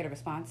 They just won't get a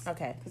response.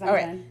 Okay. All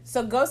right. Done.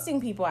 So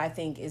ghosting people, I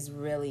think, is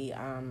really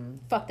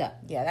fucked up.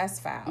 Yeah, that's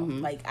foul.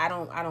 Mm-hmm. Like, I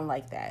don't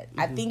like that. Mm-hmm.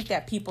 I think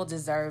that people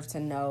deserve to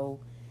know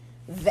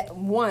that,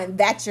 one,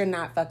 that you're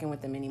not fucking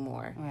with them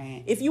anymore.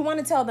 Right. If you want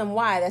to tell them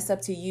why, that's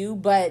up to you.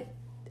 But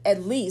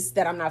at least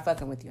that I'm not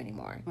fucking with you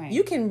anymore. Right.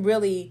 You can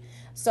really.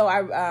 So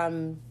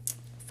I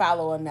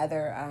follow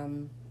another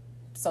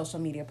social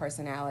media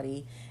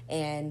personality,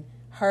 and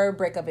her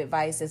breakup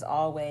advice is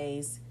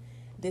always,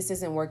 this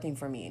isn't working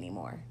for me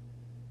anymore.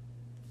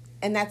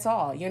 And that's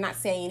all. You're not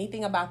saying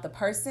anything about the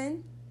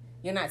person.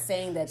 You're not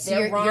saying that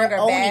they're wrong or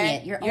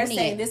bad. You're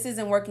saying this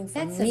isn't working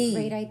for me That's a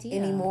great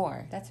idea.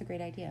 anymore. That's a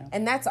great idea.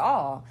 And that's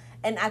all.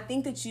 And I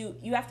think that you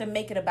have to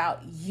make it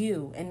about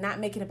you and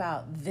not make it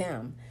about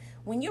them.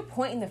 When you're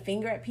pointing the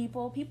finger at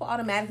people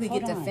automatically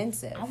get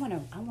defensive. I want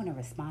to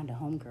respond to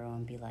homegirl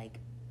and be like,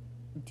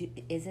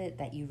 is it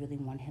that you really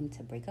want him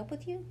to break up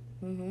with you?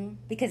 Mm-hmm.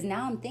 Because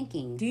now I'm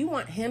thinking, do you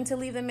want him to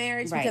leave the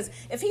marriage? Right. Because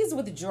if he's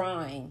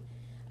withdrawing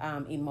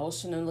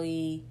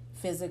emotionally,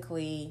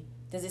 physically,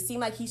 does it seem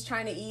like he's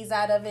trying to ease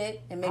out of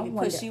it and maybe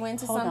push you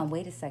into something? Hold on,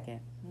 wait a second.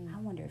 I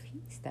wonder if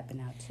he's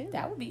stepping out too.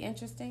 That would be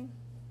interesting.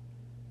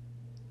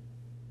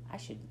 I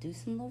should do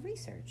some little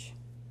research.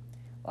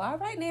 Well, all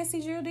right,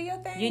 Nancy Drew, do your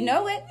thing. You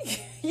know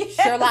it. Yes.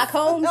 Sherlock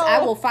Holmes,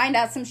 I will find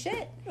out some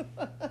shit.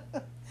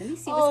 Let me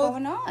see what's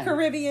going on.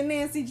 Caribbean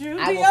Nancy Drew.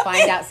 I will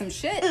find out some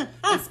shit.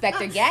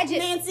 Inspector Gadget.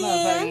 Nancy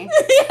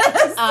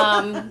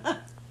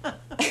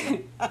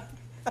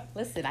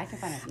Listen, I can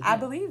find out some shit. I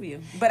believe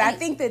you. But I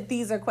think that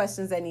these are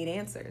questions that need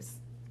answers.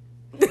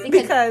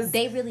 Because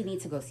they really need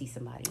to go see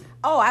somebody.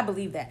 Oh, I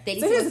believe that. They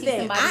need to go see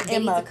somebody. They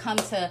need to come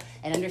to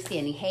an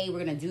understanding. Hey,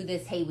 we're going to do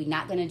this. Hey, we're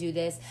not going to do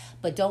this.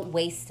 But don't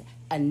waste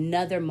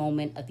another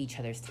moment of each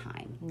other's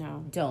time.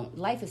 No. Don't.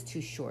 Life is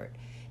too short.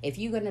 If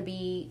you're going to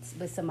be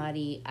with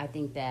somebody, I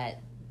think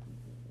that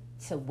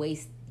to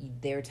waste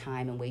their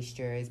time and waste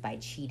yours by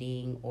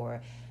cheating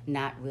or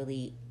not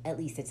really at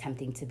least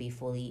attempting to be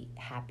fully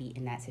happy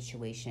in that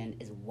situation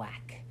is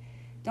whack.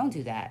 Don't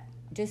do that.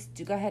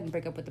 Just go ahead and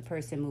break up with the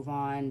person, move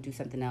on, do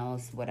something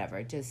else,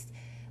 whatever.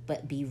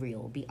 But be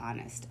real, be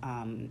honest.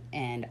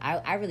 And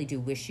I really do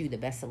wish you the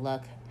best of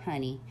luck,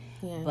 honey.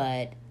 Yeah.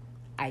 But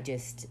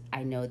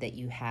I know that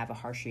you have a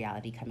harsh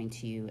reality coming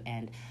to you,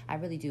 and I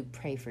really do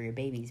pray for your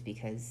babies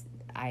because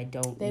I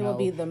don't know. They will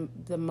be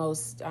the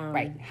most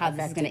right, how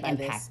this is going to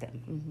impact this.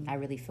 them. Mm-hmm. I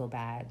really feel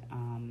bad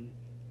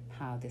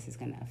how this is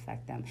going to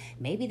affect them.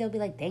 Maybe they'll be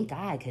like, thank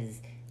God,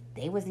 because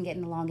they wasn't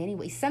getting along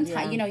anyway.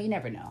 Sometimes, you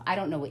never know. I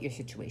don't know what your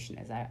situation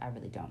is. I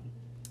really don't.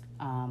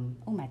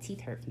 My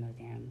teeth hurt from that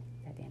damn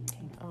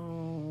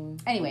retainer.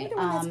 Anyway, I wonder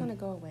when that's going to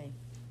go away.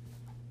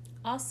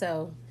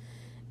 Also,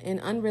 in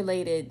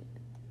unrelated,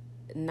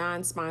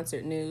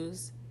 non-sponsored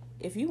news,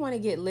 if you want to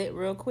get lit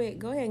real quick,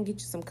 go ahead and get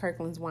you some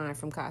Kirkland's wine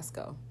from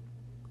Costco.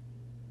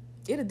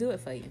 It'll do it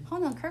for you.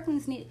 Hold on,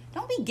 Kirkland's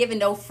don't be giving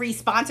no free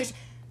sponsors.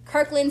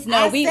 Kirkland's,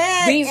 no, we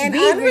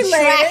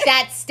retract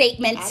that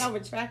statement. I don't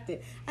retract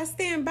it. I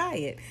stand by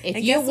it.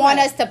 If you want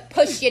us to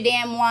push your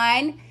damn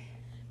wine,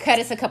 cut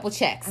us a couple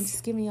checks. I'm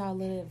just giving y'all a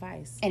little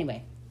advice.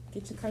 Anyway.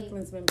 Get your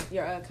Kirkland's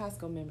your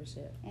Costco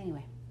membership.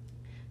 Anyway.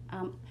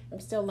 I'm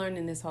still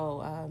learning this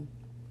whole,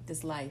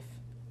 this life.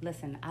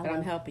 Listen,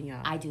 I'm helping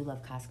y'all. I do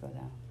love Costco,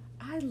 though.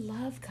 I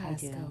love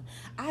Costco.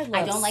 I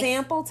love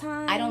sample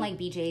time. I don't like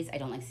BJ's. I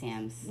don't like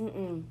Sam's.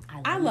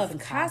 I love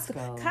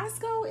Costco.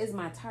 Costco is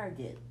my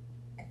Target.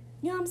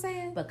 You know what I'm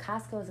saying? But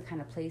Costco is the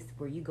kind of place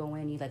where you go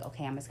in, you're like,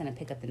 okay, I'm just going to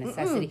pick up the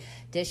necessity.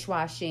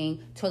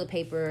 Dishwashing, toilet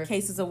paper.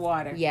 Cases of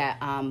water. Yeah,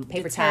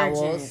 paper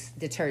towels,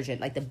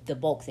 detergent, like the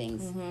bulk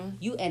things.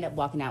 You end up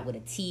walking out with a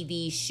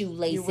TV,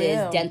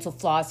 shoelaces, dental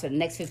floss for the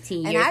next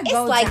 15 years. And it's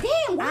like,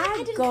 damn, why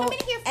I didn't come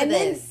in here for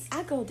this?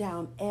 I go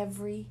down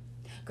every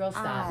Girl,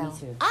 stop. Me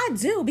too. I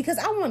do, because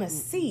I want to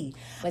see.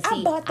 But see,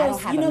 I bought those,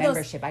 I don't have a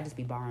membership. I just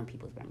be borrowing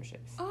people's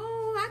memberships.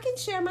 Oh, I can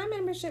share my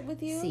membership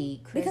with you.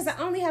 See, Chris, because I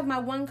only have my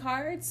one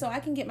card, so I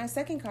can get my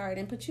second card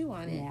and put you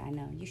on it. Yeah, I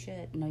know. You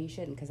should. No, you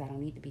shouldn't, because I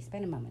don't need to be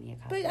spending my money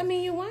at Costco. But, I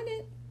mean, you want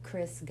it.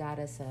 Chris got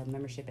us a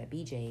membership at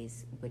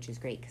BJ's, which is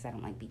great, because I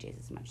don't like BJ's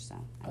as much. So,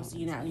 so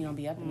you don't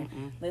be up in there.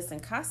 Listen,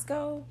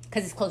 Costco.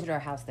 Because it's closer to our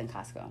house than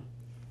Costco.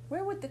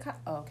 Where would the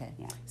oh, okay.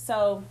 Yeah.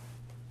 So,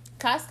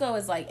 Costco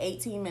is like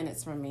 18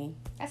 minutes from me.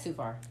 That's too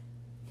far.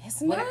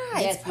 It's not.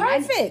 It's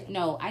perfect.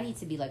 I need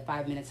to be like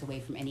 5 minutes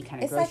away from any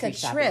kind of grocery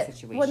shopping trip.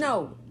 situation. Well,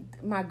 no,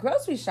 my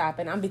grocery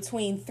shopping, I'm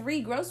between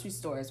 3 grocery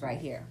stores right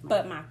here. Right.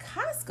 But my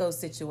Costco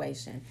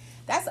situation,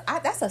 that's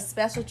a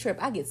special trip.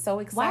 I get so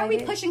excited. Why are we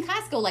pushing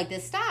Costco like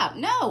this? Stop.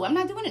 No, I'm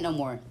not doing it no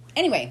more.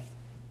 Anyway,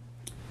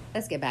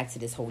 let's get back to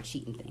this whole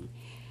cheating thing.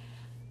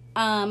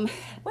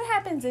 What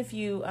happens if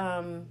you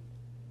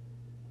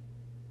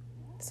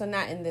so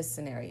not in this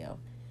scenario,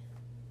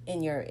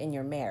 in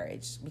your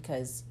marriage,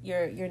 because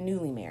you're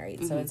newly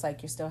married, so it's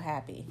like you're still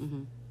happy.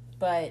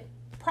 But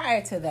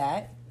prior to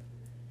that,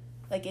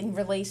 like in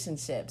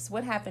relationships,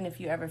 what happened if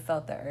you ever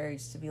felt the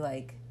urge to be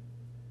like,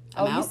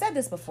 you said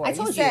this before. I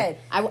told you. Said,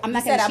 I'm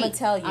not going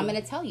to I'm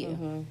going to tell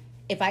you.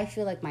 If I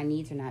feel like my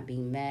needs are not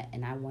being met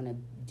and I want to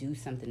do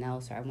something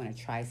else, or I want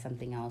to try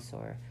something else,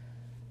 or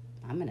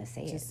I'm going to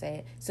say it. Just say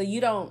it. So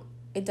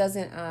it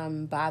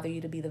doesn't bother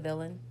you to be the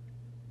villain?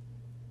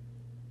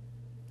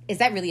 Is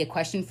that really a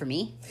question for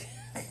me?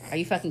 Are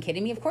you fucking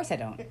kidding me? Of course I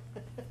don't.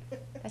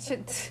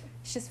 It's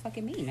just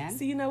fucking me, man.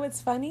 So you know what's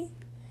funny?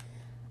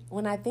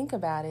 When I think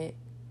about it,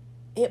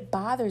 it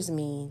bothers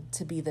me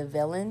to be the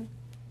villain,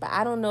 but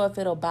I don't know if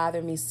it'll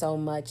bother me so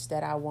much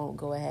that I won't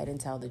go ahead and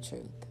tell the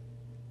truth.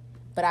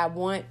 But I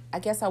wanted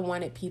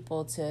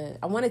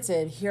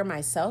to hear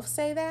myself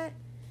say that,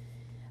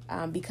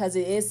 because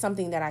it is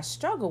something that I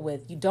struggle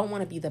with. You don't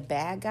want to be the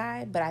bad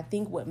guy, but I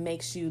think what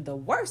makes you the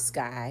worst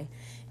guy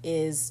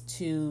is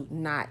to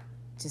not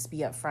just be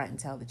upfront and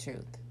tell the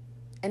truth,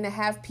 and to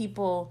have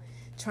people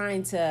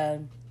trying to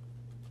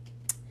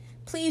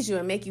please you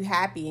and make you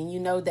happy, and you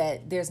know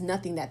that there's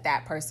nothing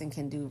that person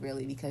can do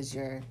really, because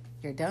you're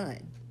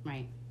done.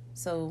 Right.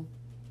 So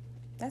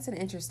that's an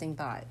interesting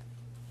thought.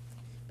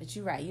 But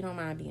you're right. You don't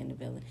mind being the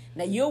villain.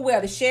 Now you'll wear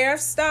the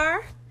sheriff's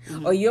star,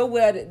 or you'll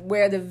wear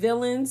the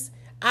villain's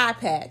eye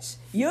patch.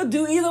 You'll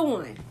do either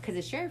one. Because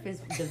the sheriff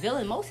is the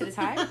villain most of the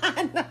time.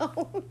 I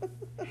know.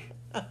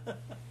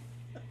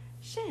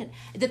 Shit.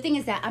 The thing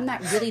is that I'm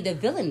not really the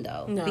villain,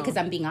 though. No. Because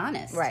I'm being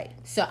honest. Right.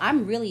 So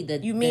I'm really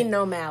You mean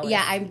no malice.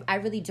 Yeah, I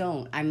really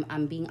don't.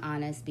 I'm being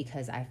honest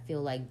because I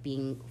feel like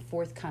being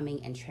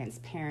forthcoming and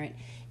transparent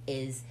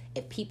is,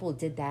 if people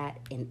did that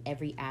in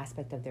every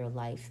aspect of their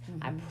life,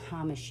 I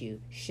promise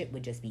you, shit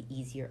would just be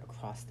easier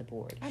across the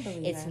board. I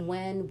believe it's that.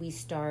 When we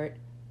start,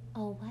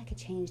 well, I could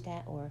change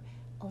that, or,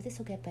 this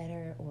will get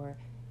better, or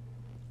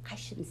I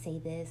shouldn't say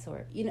this,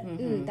 or,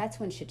 that's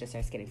when shit just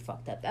starts getting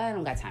fucked up. I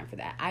don't got time for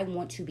that. I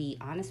want to be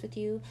honest with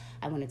you.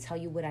 I want to tell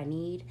you what I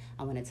need.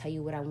 I want to tell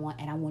you what I want,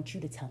 and I want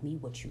you to tell me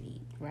what you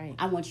need. Right.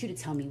 I want you to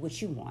tell me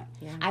what you want.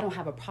 Yeah. I don't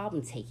have a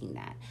problem taking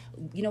that.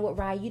 You know what,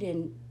 Rye?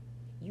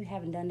 You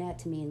haven't done that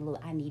to me in a little.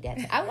 I need that.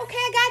 Okay,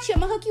 I got you. I'm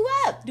gonna hook you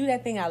up. Do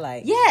that thing I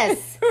like.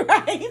 Yes.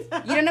 Right. You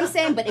know what I'm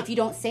saying? But if you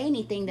don't say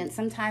anything, then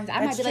sometimes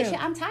I might be like,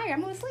 shit, I'm tired. I'm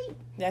going to sleep.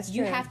 That's true.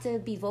 You have to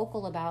be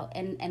vocal about,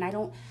 and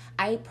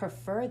I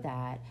prefer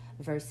that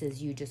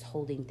versus you just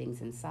holding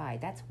things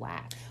inside. That's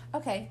whack.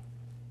 Okay.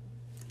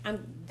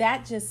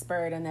 That just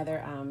spurred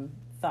another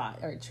thought,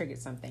 or triggered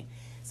something.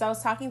 So I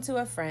was talking to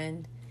a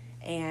friend,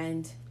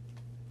 and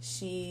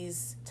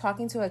she's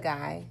talking to a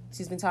guy.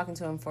 She's been talking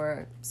to him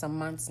for some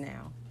months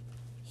now.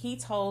 He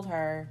told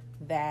her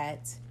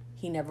that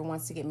he never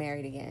wants to get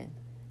married again.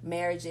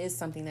 Marriage is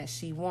something that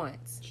she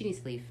wants. She needs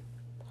to leave.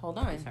 Hold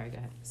on. Sorry, go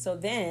ahead. So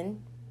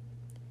then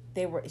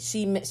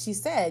she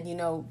said,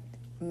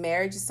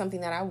 marriage is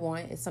something that I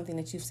want. It's something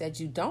that you've said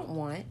you don't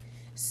want.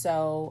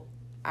 So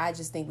I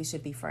just think we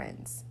should be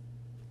friends.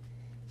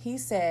 He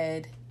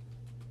said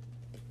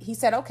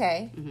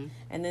okay. Mm-hmm.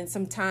 And then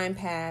some time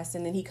passed,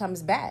 and then he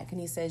comes back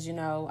and he says,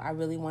 I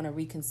really want to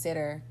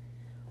reconsider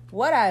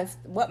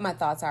what my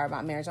thoughts are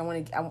about marriage.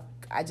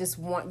 I just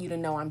want you to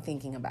know I'm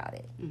thinking about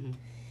it. Mm-hmm.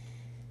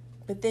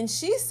 But then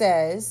she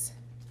says,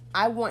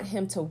 I want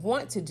him to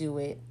want to do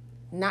it,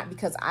 not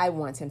because I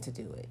want him to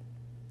do it.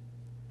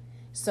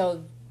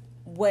 So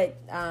what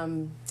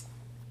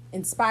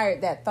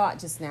inspired that thought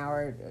just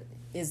now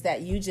is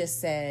that you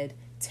just said,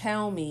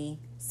 tell me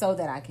so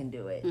that I can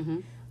do it. Mm-hmm.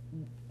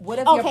 What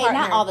if your partner,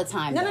 not all the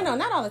time. No,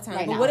 not all the time.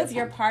 Right, but what if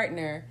your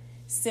partner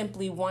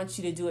simply wants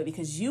you to do it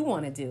because you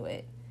want to do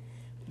it?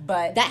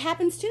 But that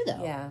happens too,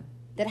 though. Yeah.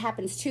 that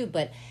happens too.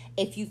 But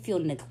if you feel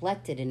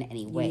neglected in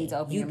any way,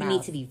 you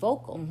need to be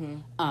vocal.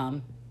 Mm-hmm.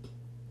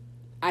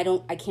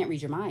 I can't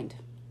read your mind.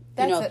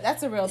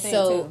 That's a real thing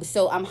too.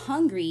 So I'm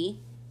hungry,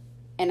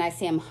 and I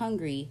say I'm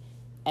hungry,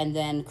 and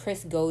then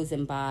Chris goes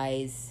and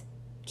buys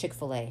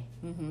Chick-fil-A.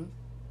 Mm-hmm.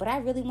 But I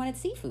really wanted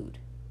seafood.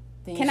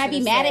 Can I be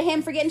mad at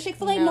him for getting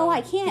Chick-fil-A? No,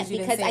 I can't,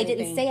 because I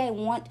didn't say I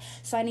want,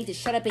 so I need to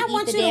shut up and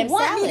eat the damn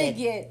salad. I want you to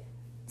get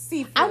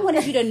seafood. I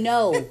wanted you to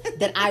know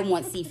that I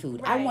want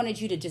seafood. Right. I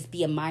wanted you to just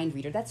be a mind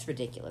reader. That's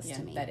ridiculous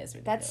to me. That is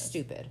ridiculous. That's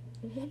stupid.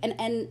 Mm-hmm.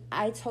 And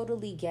I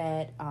totally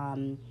get,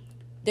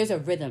 there's a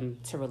rhythm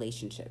to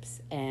relationships.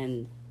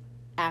 And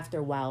after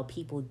a while,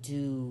 people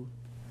do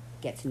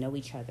get to know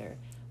each other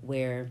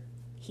where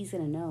he's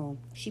going to know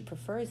she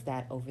prefers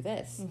that over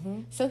this.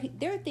 Mm-hmm. So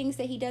there are things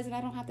that he does and I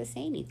don't have to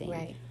say anything.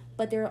 Right.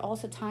 But there are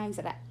also times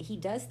that he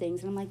does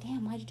things and I'm like,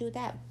 damn, why'd you do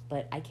that?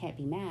 But I can't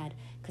be mad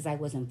because I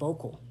wasn't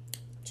vocal.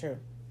 True.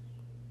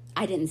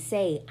 I didn't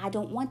say, I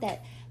don't want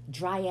that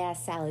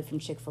dry-ass salad from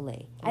Chick-fil-A.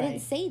 Right. I didn't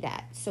say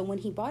that. So when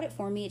he bought it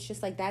for me, it's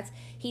just like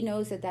he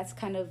knows that that's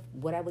kind of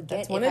what I would get.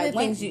 That's one of the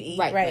things you eat.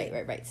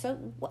 Right.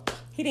 So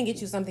he didn't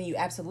get you something you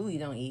absolutely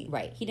don't eat.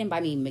 Right. He didn't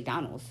buy me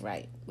McDonald's.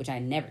 Right. Which I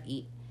never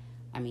eat.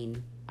 I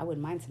mean, I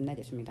wouldn't mind some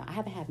nuggets from McDonald's. I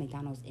haven't had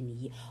McDonald's in a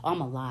year. Oh,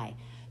 I'm a lie.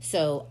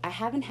 So I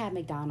haven't had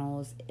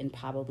McDonald's in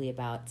probably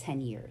about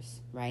 10 years,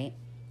 right?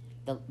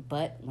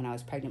 But when I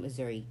was pregnant with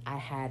Zuri, I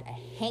had a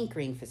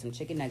hankering for some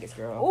chicken nuggets,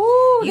 girl.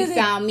 Ooh, you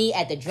found me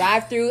at the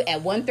drive-thru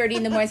at 1:30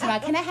 in the morning. So I'm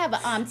like, can I have a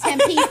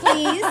 10-piece,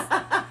 please?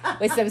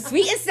 With some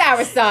sweet and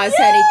sour sauce,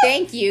 honey.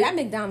 Thank you. That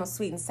McDonald's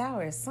sweet and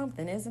sour is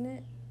something, isn't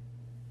it?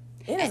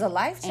 It is a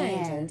life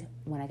changer. And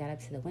when I got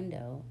up to the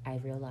window, I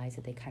realized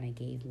that they kind of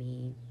gave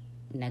me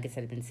nuggets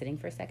that had been sitting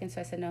for a second.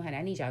 So I said, no, honey,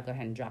 I need y'all to go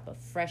ahead and drop a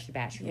fresh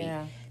batch for me.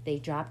 They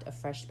dropped a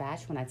fresh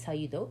batch. When I tell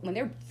you, when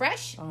they're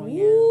fresh,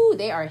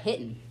 they are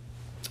hitting.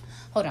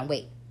 Hold on,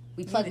 wait.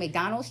 We plug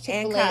McDonald's,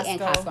 Chick-fil-A,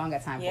 and Costco. I don't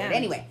got time for it.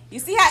 Anyway. You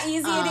see how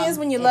easy it is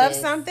when you love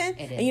something?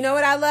 And you know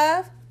what I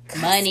love?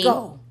 Money.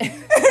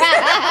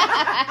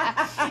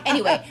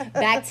 Anyway,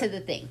 back to the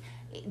thing.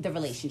 The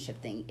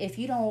relationship thing. If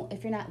you're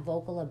not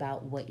vocal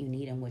about what you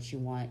need and what you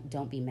want,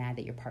 don't be mad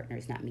that your partner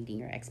is not meeting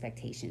your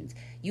expectations.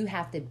 You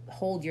have to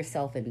hold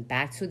yourself, and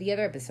back to the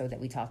other episode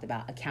that we talked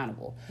about,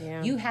 accountable.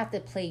 Yeah. You have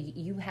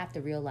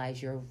to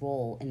realize your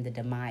role in the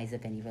demise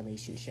of any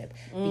relationship,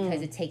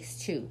 because it takes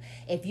two.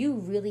 If you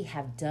really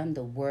have done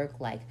the work,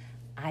 like,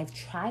 I've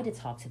tried to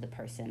talk to the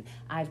person,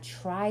 I've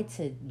tried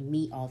to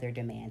meet all their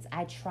demands,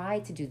 I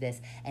tried to do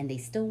this, and they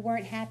still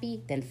weren't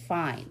happy, then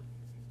fine.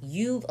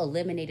 You've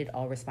eliminated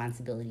all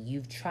responsibility.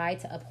 You've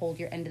tried to uphold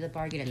your end of the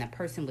bargain, and that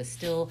person was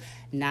still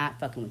not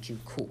fucking with you.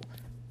 Cool.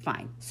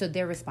 Fine. So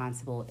they're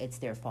responsible. It's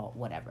their fault,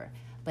 whatever.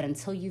 But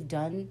until you've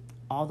done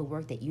all the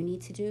work that you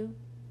need to do,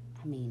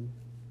 I mean,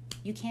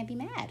 you can't be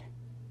mad.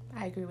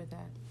 I agree with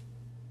that.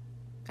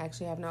 I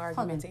actually have no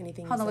argument to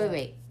anything you said. Hold on,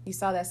 wait. You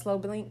saw that slow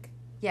blink?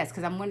 Yes,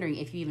 because I'm wondering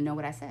if you even know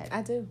what I said.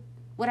 I do.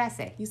 What'd I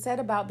say? You said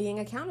about being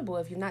accountable.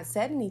 If you've not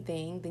said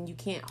anything, then you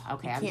can't.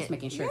 Okay, I'm just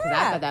making sure, because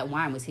I thought that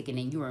wine was kicking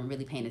in. You weren't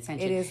really paying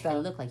attention. It is, though.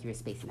 It looked like you were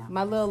spacing out.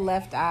 My little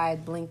left eye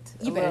blinked.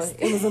 It was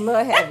a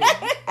little heavy.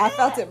 I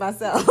felt it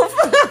myself.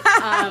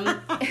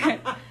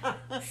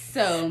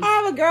 So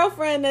I have a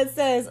girlfriend that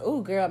says,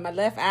 "Ooh, girl, my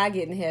left eye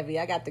getting heavy.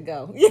 I got to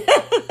go."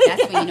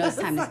 That's when you know it's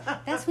time.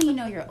 That's when you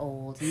know you're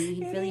old, and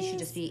you really should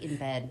just be in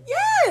bed.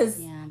 Yes,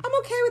 yeah. I'm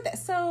okay with that.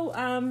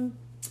 So,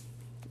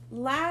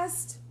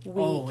 last week.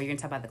 Oh, you're gonna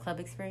talk about the club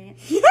experience?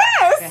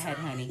 Yes. Go ahead,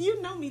 honey.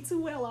 You know me too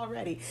well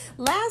already.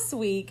 Last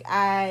week,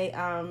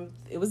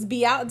 it was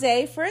Be Out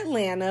Day for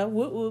Atlanta.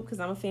 Whoop whoop, because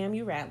I'm a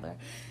FAMU Rattler,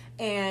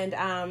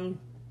 and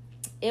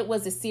it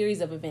was a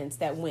series of events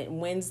that went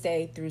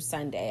Wednesday through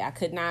Sunday. I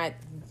could not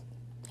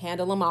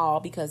handle them all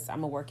because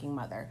I'm a working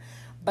mother,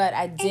 but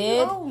I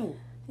did.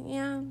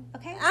 Yeah.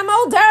 Okay. I'm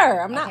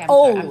older. I'm not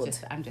old.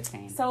 I'm just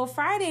saying. So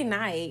Friday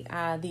night,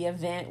 the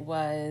event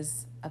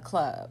was a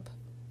club.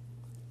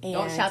 And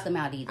don't shout them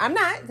out either. I'm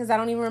not, because I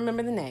don't even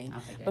remember the name.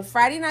 Okay, but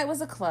Friday night was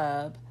a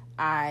club.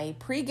 I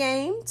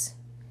pre-gamed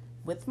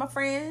with my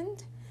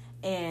friend,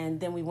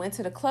 and then we went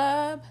to the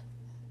club,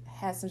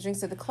 had some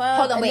drinks at the club.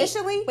 Hold on,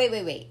 initially.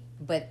 Wait.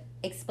 But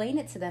explain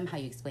it to them how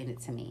you explained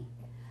it to me.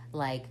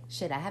 Like,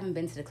 shit, I haven't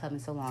been to the club in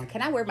so long.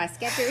 Can I wear my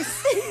Skechers?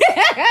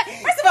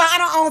 First of all, I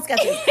don't own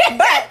Skechers.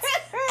 But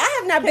I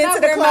have not been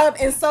to the club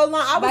in so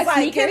long. I was like,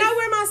 sneakers? Can I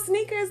wear my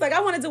sneakers? Like, I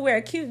wanted to wear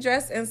a cute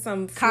dress and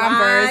some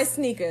Converse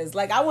sneakers.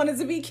 Like, I wanted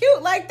to be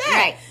cute like that.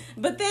 Right.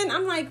 But then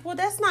I'm like, well,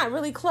 that's not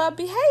really club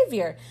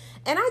behavior.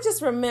 And I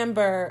just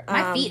remember...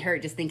 my feet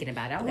hurt just thinking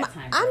about it. I don't have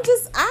time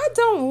I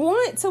don't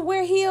want to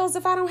wear heels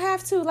if I don't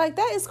have to. Like,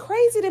 that is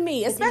crazy to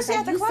me. Especially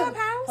at the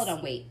clubhouse. Hold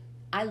on, wait.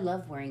 I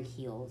love wearing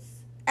heels.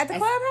 At the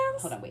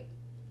clubhouse? Hold on, wait.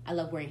 I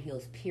love wearing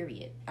heels,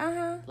 period.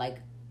 Uh-huh. Like,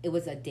 it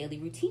was a daily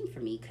routine for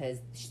me because,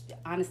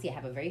 honestly, I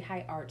have a very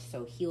high arch,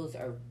 so heels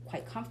are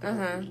quite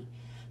comfortable for me.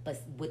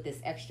 But with this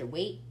extra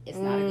weight, it's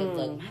not a good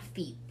look. My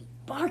feet be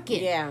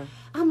barking. Yeah.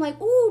 I'm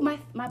like, ooh, my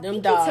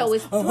pinky toe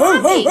is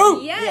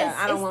throbbing. Yes, yeah,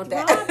 I don't want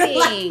that. I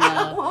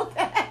don't want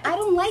that. I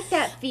don't like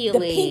that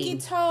feeling. The pinky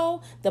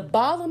toe, the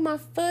ball of my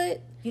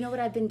foot. You know what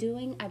I've been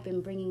doing? I've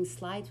been bringing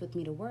slides with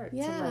me to work to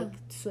like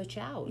switch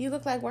out. You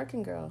look like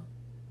Working Girl.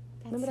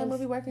 Remember that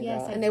movie Working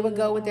Girl? I and they would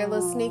go with their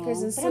little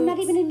sneakers and suits. But I'm not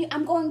even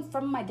I'm going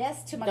from my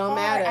desk to my car. Don't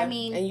matter. I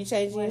mean, and you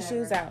changing your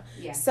shoes out.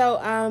 Yeah. So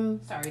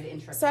sorry to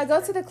interrupt. So I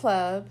go to the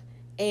club,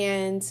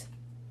 and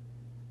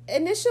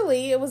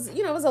initially it was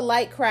a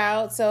light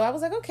crowd. So I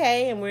was like,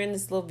 okay, and we're in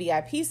this little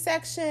VIP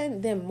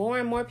section. Then more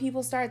and more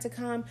people started to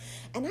come,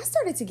 and I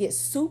started to get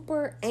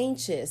super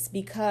anxious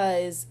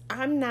because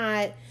I'm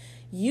not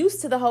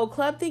used to the whole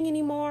club thing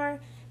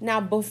anymore. Now,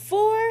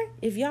 before,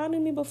 if y'all knew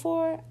me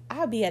before,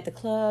 I'd be at the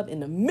club in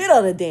the middle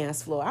of the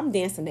dance floor. I'm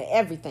dancing to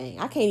everything.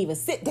 I can't even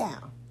sit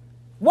down.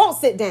 Won't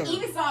sit down.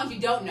 Even songs you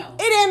don't know.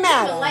 It didn't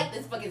matter. You don't like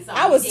this fucking song.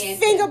 I was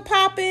finger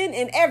popping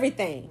and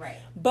everything. Right.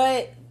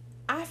 But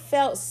I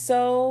felt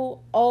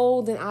so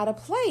old and out of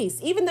place,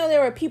 even though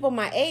there were people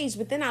my age.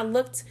 But then I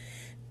looked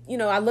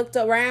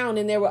around,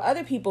 and there were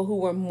other people who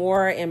were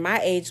more in my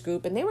age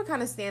group, and they were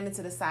kind of standing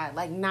to the side,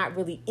 like not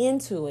really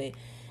into it.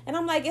 And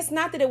I'm like, it's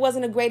not that it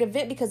wasn't a great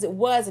event, because it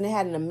was, and it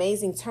had an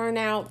amazing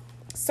turnout,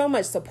 so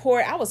much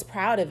support. I was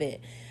proud of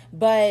it.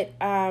 But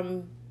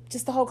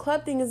just the whole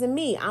club thing isn't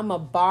me. I'm a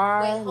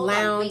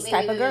lounge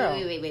type of girl.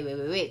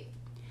 Wait.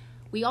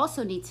 We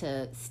also need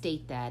to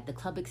state that the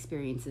club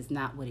experience is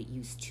not what it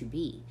used to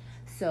be.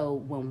 So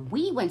when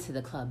we went to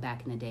the club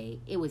back in the day,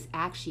 it was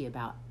actually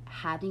about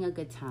having a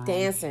good time,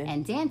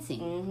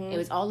 dancing. It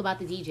was all about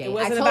the DJ. It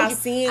wasn't about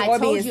seeing or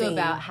being seen. I told you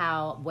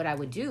about what I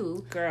would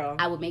do. Girl,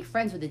 I would make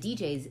friends with the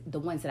DJs, the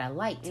ones that I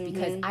liked,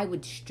 because I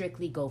would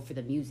strictly go for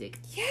the music.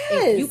 Yes.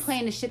 If you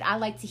playing the shit I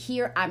like to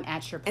hear, I'm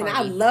at your party. And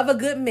I love a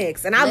good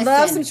mix, and I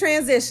love some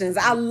transitions.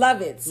 I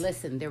love it.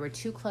 Listen, there were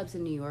 2 clubs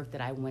in New York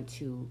that I went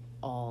to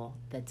all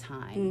the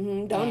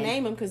time. Don't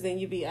name them, because then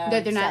you'd be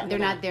they're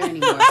not there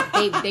anymore.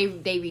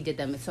 they redid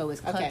them. So it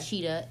was Club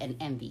Cheetah and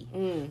Envy.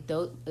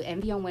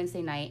 Envy on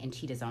Wednesday night and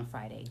Cheetah's on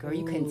Friday. Girl,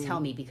 you couldn't tell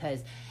me,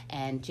 because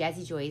and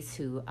Jazzy Joyce,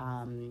 who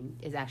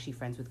is actually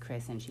friends with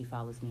Chris and she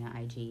follows me on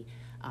IG,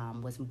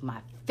 was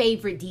my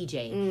favorite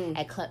DJ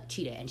at Club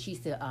Cheetah, and she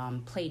used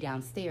to play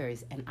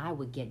downstairs, and I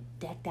would get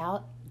decked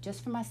out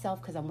just for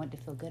myself because I wanted to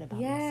feel good about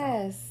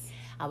myself.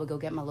 I would go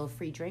get my little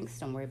free drinks.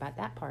 Don't worry about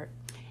that part.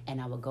 And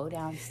I would go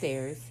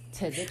downstairs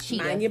to the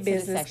Cheetah. Mind your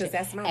business, because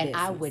that's my business. And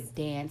I would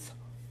dance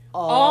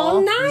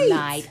all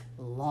night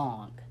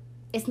long.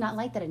 It's not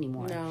like that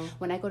anymore. No.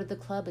 When I go to the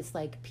club, it's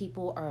like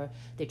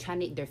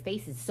their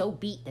face is so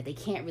beat that they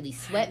can't really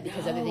sweat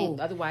because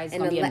otherwise it's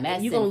going to be a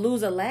mess. You're going to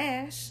lose a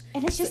lash.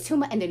 And it's just too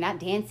much. And they're not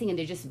dancing, and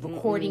they're just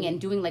recording and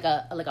doing like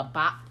a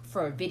bop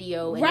for a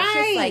video. And it's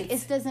just like,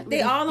 it doesn't really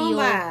They all on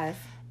live.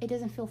 It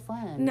doesn't feel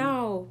fun.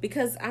 No,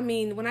 because, I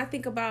mean, when I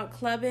think about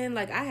clubbing,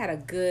 like, I had a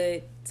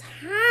good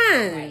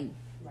time.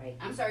 Right.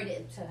 I'm sorry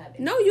to have it.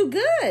 No, you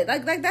good.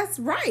 Like that's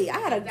right. I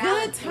had a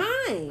good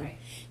time. Right.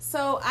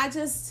 So I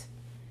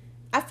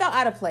felt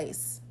out of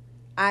place.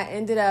 I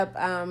ended up,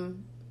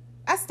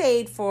 I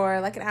stayed for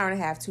like an hour and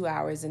a half, 2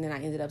 hours, and then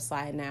I ended up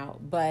sliding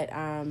out. But,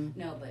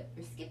 no, but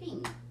you're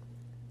skipping.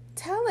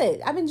 Tell it.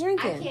 I've been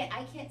drinking.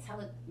 I can't tell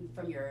it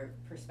from your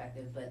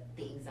perspective, but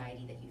the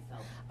anxiety that you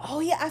felt. Oh,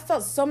 yeah. I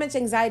felt so much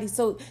anxiety.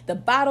 So the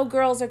bottle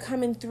girls are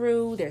coming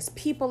through. There's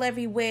people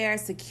everywhere.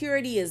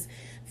 Security is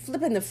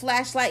flipping the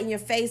flashlight in your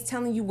face,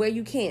 telling you where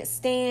you can't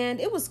stand.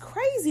 It was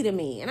crazy to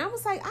me. And I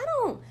was like,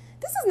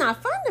 this is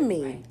not fun to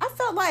me. Right. I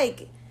felt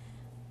like,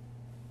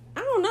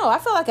 I don't know. I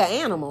felt like an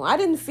animal. I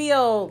didn't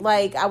feel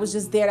like I was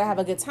just there to have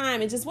a good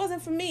time. It just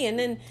wasn't for me. And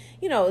then,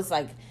 it's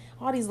like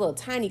all these little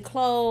tiny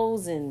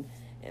clothes, and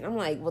I'm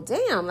like, well,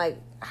 damn, like,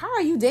 how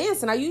are you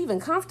dancing? Are you even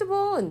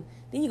comfortable? And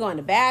then you go in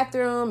the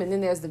bathroom, and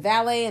then there's the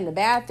valet in the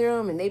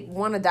bathroom, and they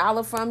want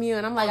 $1 from you.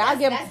 And I'm like, I'll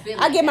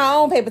get my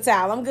own paper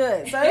towel. I'm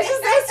good. So it was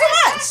too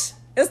much.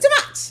 It was too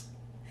much.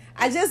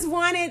 I just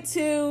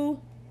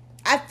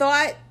I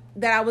thought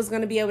that I was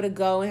going to be able to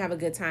go and have a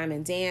good time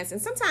and dance. And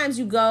sometimes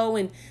you go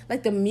and,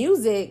 like, the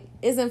music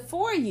isn't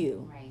for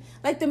you. Right.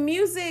 Like, the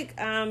music,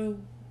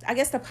 I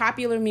guess the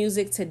popular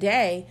music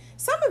today,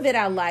 some of it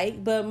I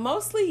like, but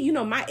mostly,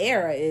 my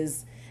era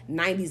is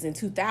 90s and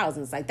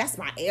 2000s. Like, that's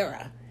my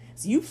era.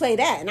 So you play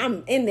that, and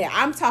I'm in there.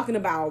 I'm talking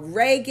about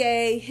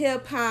reggae,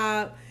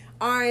 hip-hop,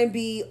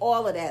 R&B,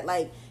 all of that.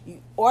 Like,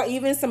 or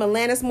even some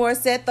Alanis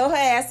Morissette. Throw her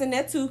ass in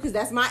there, too, because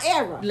that's my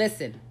era.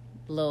 Listen,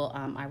 a little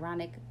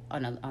ironic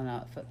on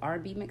a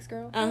R&B mix,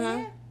 girl.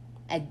 Uh-huh.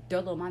 And throw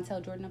a little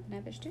Montel Jordan up in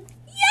that bitch, too.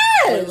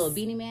 Yes! Or a little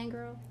Beanie Man,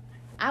 girl.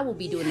 I will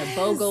be doing the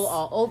BOGO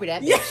all over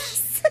that bitch.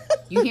 Yes!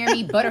 You hear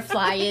me?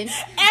 Butterflying,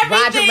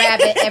 Roger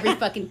Rabbit, every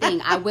fucking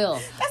thing. I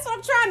will. That's what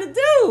I'm trying to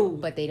do.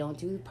 But they don't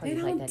do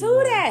parties like that. They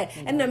don't do that.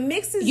 And the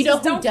mixes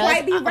don't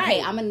quite be right.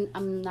 Okay,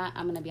 I'm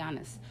gonna be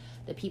honest.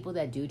 The people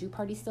that do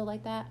parties still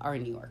like that are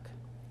in New York.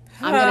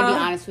 I'm going to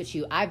be honest with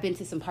you. I've been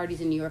to some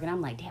parties in New York, and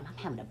I'm like, damn, I'm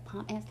having a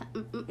bomb ass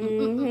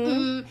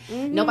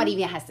time. Nobody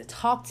even has to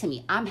talk to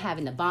me. I'm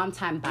having the bomb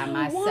time by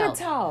myself. I don't want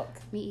to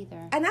talk. Me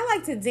either. And I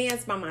like to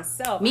dance by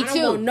myself. Me too. I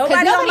don't want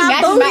nobody on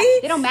my booty.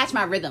 They don't match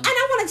my rhythm. And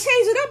I want to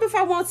change it up if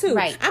I want to.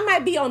 Right. I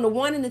might be on the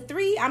 1 and the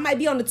 3. I might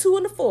be on the 2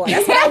 and the 4.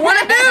 That's what I want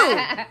to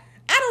do.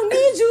 I don't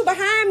need you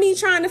behind me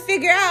trying to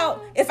figure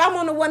out if I'm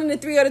on the 1 and the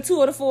 3 or the 2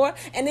 or the 4.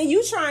 And then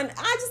you trying,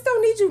 I just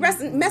don't need you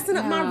messing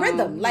up my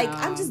rhythm. Like,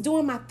 I'm just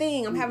doing my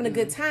thing. I'm having a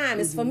good time.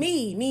 It's for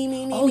me.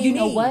 Me. Oh, you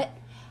know what?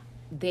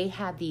 They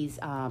have these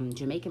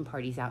Jamaican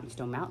parties out in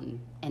Stone Mountain,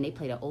 and they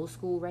play the old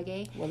school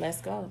reggae. Well, let's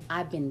go.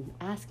 I've been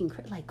asking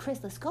Chris,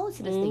 let's go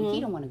to this thing.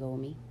 He don't want to go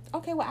with me.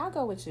 Okay, well, I'll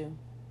go with you.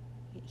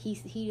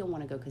 He don't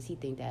want to go because he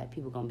think that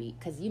people gonna be,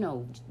 because you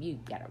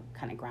gotta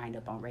kind of grind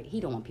up on reggae. He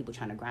don't want people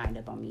trying to grind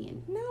up on me.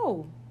 And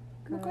no,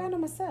 I'm gonna grind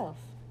on myself.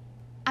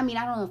 I mean,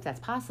 I don't know if that's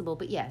possible,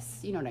 but yes,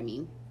 you know what I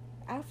mean.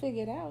 I'll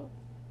figure it out.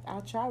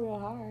 I'll try real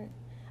hard.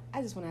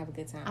 I just want to have a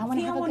good time. I want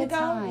to have a good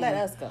time. Let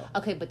us go.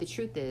 Okay, but the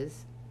truth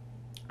is,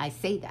 I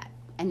say that,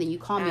 and then you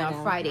call me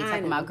on Friday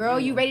talking about, girl,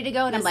 you ready to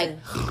go? And Listen,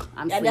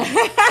 I'm like, I'm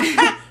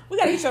sleeping. We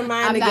gotta get your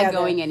mind I'm together. not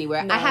going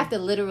anywhere. No. I have to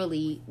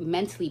literally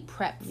mentally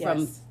prep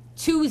from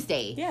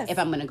Tuesday if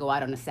I'm going to go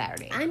out on a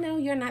Saturday. I know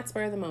you're not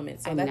spur of the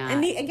moment. So I'm not.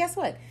 And guess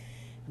what?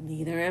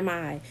 Neither am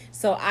I.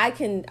 So I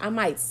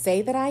might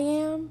say that I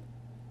am,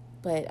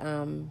 but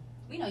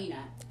we know you're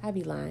not. I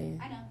be lying.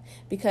 I know.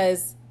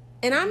 Because,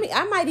 and I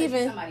might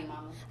even. Somebody,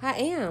 mama. I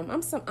am.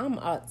 I'm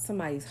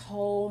somebody's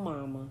whole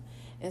mama.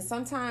 And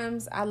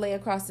sometimes I lay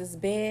across this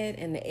bed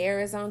and the air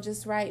is on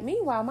just right.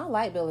 Meanwhile, my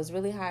light bill is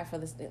really high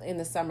in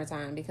the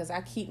summertime because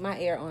I keep my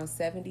air on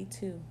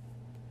 72.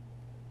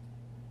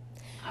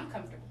 I'm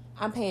comfortable.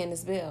 I'm paying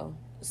this bill.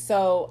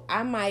 So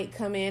I might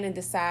come in and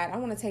decide I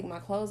want to take my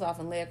clothes off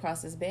and lay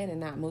across this bed and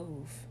not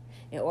move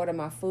and order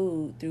my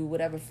food through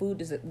whatever food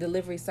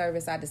delivery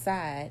service I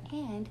decide.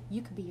 And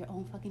you could be your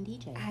own fucking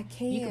DJ. I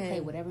can. You can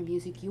play whatever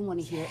music you want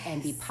to hear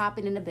and be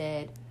popping in the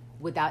bed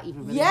without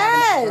even really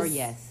Yes. having it. Or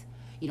yes.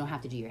 You don't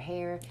have to do your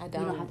hair. I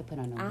don't. You don't have to put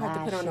on no I don't have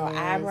to put on no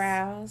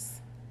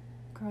eyebrows.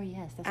 Girl,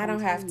 yes. That's I don't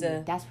have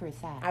to. That's where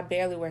it's at. I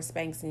barely wear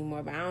Spanx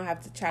anymore, but I don't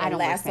have to try to don't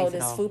wear lasso Spanx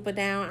this at all. fupa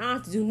down. I don't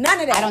have to do none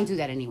of that. I don't do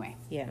that anyway.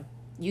 Yeah.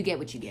 You get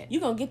what you get. You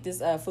gonna get this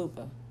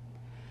fupa.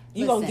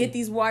 You Listen. gonna get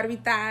these watery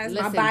thighs.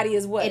 Listen. My body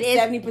is what? It is-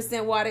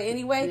 70% water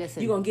anyway.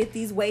 Listen. You gonna get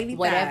these wavy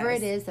Whatever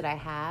thighs. it is that I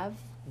have,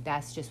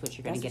 that's just what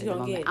you're going to That's get at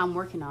what the you're moment. gonna get. I'm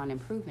working on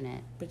improving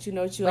it. But you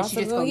know what you But also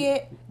you just gonna gonna-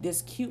 get?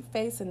 This cute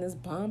face and this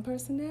bomb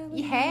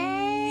personality.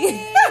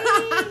 Hey!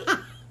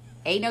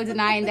 Ain't no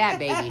denying that,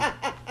 baby.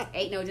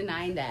 Ain't no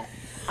denying that.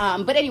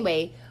 But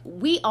anyway,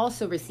 we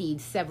also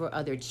received several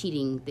other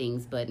cheating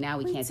things, but now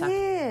we can't talk.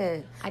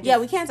 Yeah,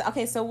 we can't.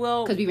 Okay, so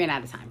Because we ran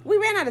out of time. We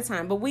ran out of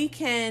time, but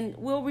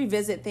we'll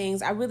revisit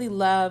things. I really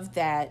love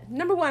that.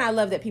 Number one, I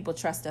love that people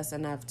trust us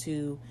enough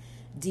to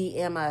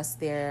DM us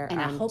their And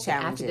I hope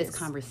that challenges. after this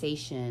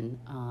conversation,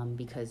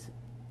 because,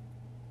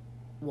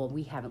 well,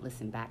 we haven't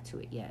listened back to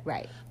it yet.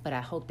 Right. But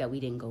I hope that we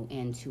didn't go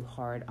in too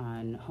hard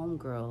on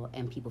Homegirl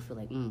and people feel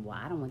like, well,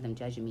 I don't want them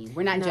judging me.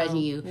 We're not No, judging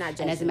you. not And as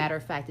a judging. matter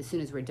of fact, as soon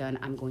as we're done,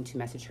 I'm going to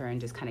message her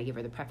and just kind of give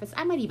her the preface.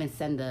 I might even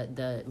send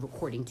the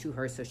recording to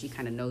her so she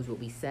kind of knows what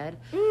we said.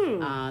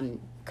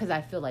 Because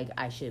I feel like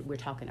we're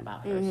talking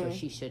about her, so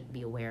she should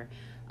be aware.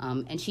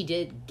 And she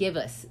did give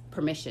us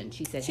permission.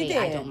 She said, She hey,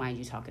 I did. don't mind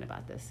you talking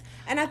about this.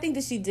 And I think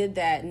that she did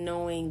that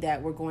knowing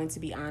that we're going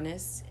to be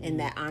honest, and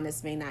that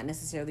honesty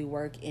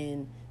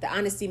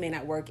may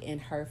not work in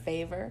her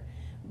favor,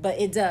 but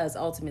it does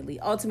ultimately.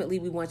 Ultimately,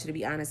 we want you to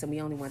be honest, and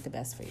we only want the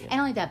best for you. And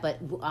only that, but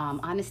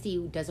honesty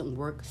doesn't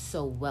work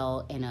so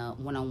well in a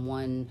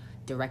one-on-one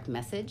direct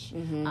message.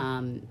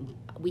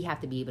 We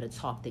have to be able to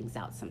talk things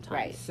out sometimes.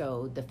 Right.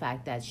 So the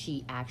fact that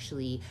she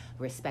actually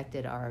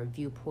respected our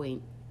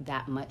viewpoint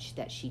that much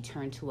that she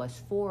turned to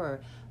us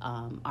for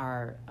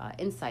our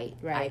insight,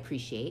 I Right.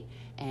 appreciate.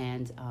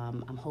 And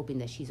I'm hoping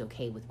that she's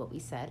okay with what we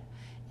said.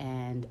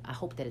 And I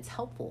hope that it's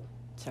helpful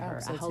to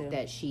her. so I hope too.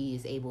 that she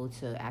is able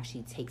to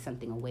actually take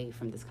something away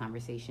from this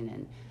conversation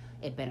and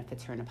it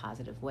benefits her in a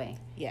positive way.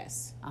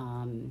 Yes.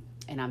 And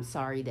I'm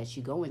sorry that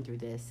you're going through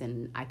this,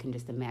 and I can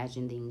just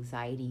imagine the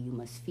anxiety you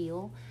must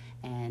feel.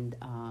 And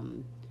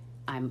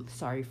I'm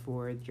sorry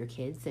for your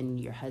kids and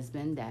your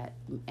husband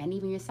and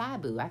even your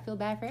side boo. I feel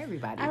bad for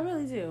everybody. I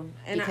really do.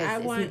 And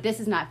because this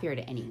is not fair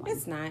to anyone.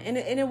 It's not, and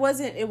it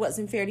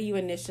wasn't fair to you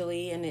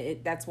initially,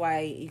 and that's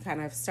why you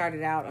kind of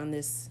started out on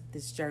this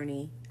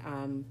journey.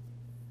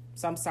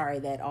 So I'm sorry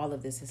that all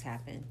of this has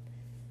happened.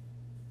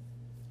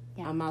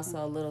 Yeah. I'm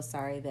also a little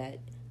sorry that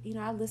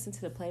I listen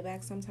to the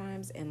playback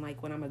sometimes, and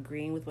like when I'm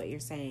agreeing with what you're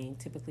saying,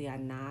 typically I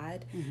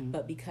nod,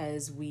 but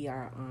because we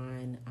are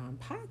on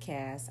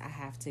podcasts, I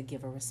have to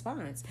give a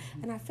response,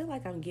 and I feel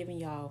like I'm giving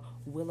y'all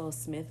Willow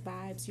Smith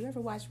vibes. You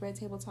ever watch Red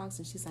Table Talks?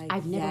 And she's like,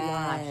 I've never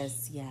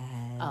watched. Yes.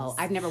 Oh,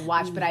 I've never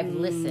watched, but I've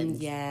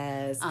listened.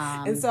 Yes.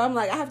 And so I'm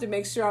like, I have to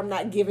make sure I'm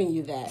not giving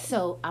you that.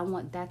 So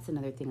that's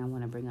another thing I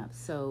want to bring up.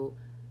 So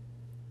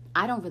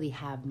I don't really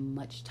have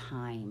much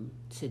time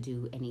to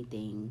do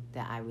anything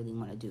that I really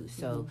want to do.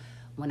 So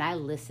when I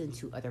listen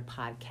to other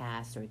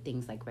podcasts or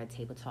things like Red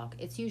Table Talk,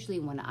 it's usually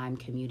when I'm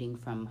commuting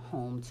from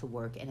home to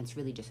work, and it's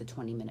really just a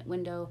 20-minute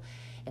window.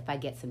 If I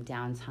get some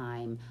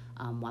downtime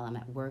while I'm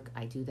at work,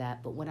 I do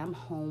that. But when I'm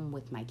home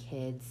with my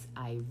kids,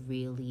 I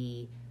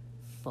really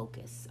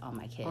focus on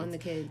my kids. On the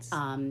kids.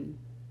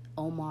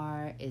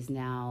 Omar is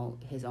now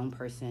his own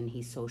person.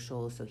 He's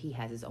social, so he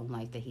has his own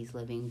life that he's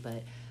living.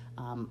 But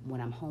when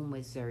I'm home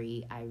with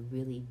Zuri, I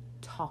really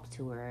talk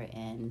to her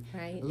and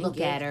look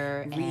at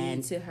her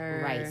and to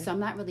her. Right. So I'm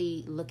not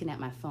really looking at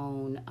my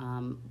phone.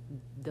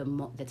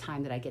 The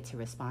time that I get to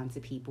respond to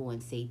people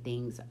and say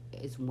things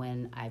is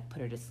when I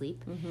put her to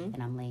sleep,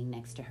 and I'm laying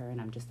next to her,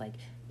 and I'm just like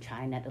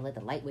trying not to let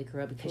the light wake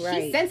her up because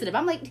she's sensitive.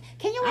 I'm like,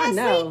 can your ass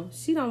sleep?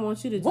 She don't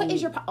want you to do. What is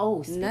your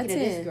speaking of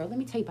this, girl, let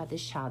me tell you about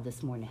this child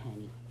this morning,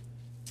 honey.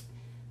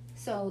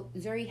 So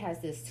Zuri has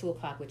this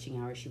 2:00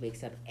 witching hour. She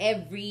wakes up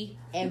every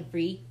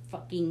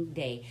fucking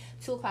day.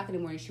 2:00 in the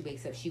morning, she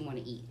wakes up. She want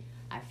to eat.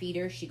 I feed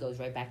her. She goes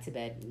right back to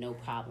bed. No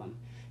problem.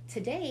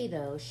 Today,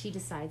 though, she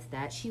decides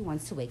that she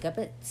wants to wake up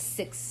at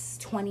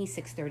 6:20,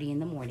 6:30 in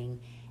the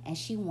morning, and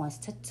she wants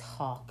to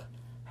talk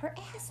her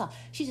ass off.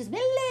 She just blah,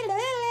 blah,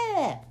 blah,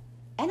 blah.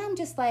 And I'm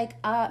just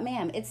like,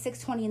 ma'am, it's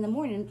 6:20 in the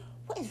morning.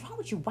 What is wrong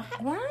with you? Why?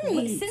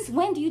 Right. Since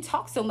when do you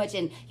talk so much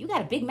and you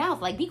got a big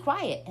mouth? Like, be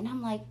quiet. And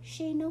I'm like,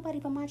 she ain't nobody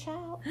but my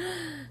child.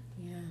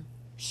 Yeah.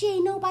 She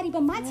ain't nobody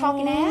but my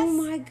talking ass. Oh,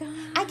 my God.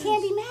 I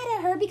can't be mad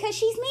at her because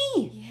she's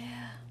me.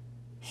 Yeah.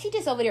 She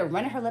just over there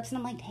running her lips, and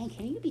I'm like, dang,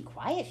 can you be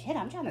quiet? Shit,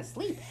 I'm trying to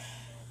sleep.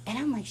 And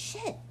I'm like,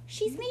 shit,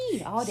 she's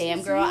me. Oh,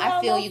 damn, girl,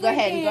 I feel you. Go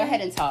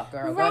ahead and talk,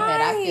 girl. Go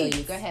ahead, I feel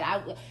you. Go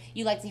ahead.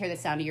 You like to hear the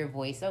sound of your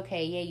voice.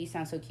 Okay, yeah, you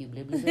sound so cute.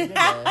 Blah, blah, blah,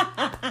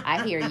 blah.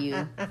 I hear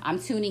you. I'm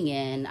tuning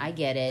in. I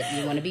get it.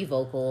 You want to be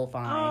vocal.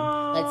 Fine.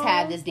 Aww. Let's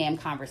have this damn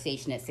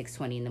conversation at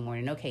 6:20 in the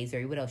morning. Okay,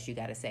 Zuri, what else you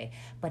got to say?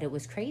 But it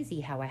was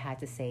crazy how I had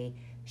to say,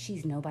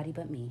 she's nobody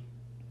but me.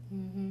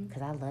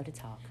 Because I love to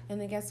talk.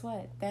 And then guess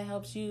what? That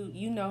helps you.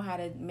 You know how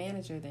to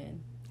manage her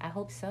then. I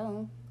hope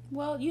so.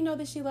 Well, you know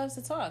that she loves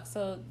to talk,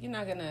 so you're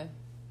not going to...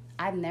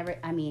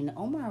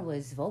 Omar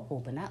was vocal,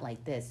 but not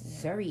like this.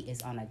 Yeah. Zuri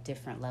is on a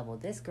different level.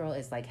 This girl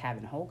is like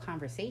having whole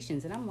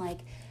conversations, and I'm like,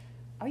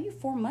 are you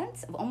 4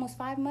 months, almost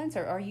 5 months,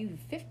 or are you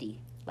 50?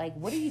 Like,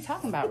 what are you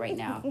talking about right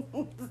now?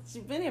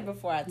 She's been here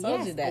before. I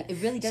told you that.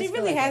 It really does. She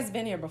really has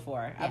been here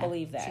before. Yeah, I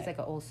believe that. She's like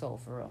an old soul,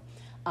 for real.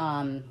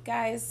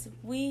 Guys,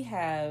 we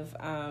have...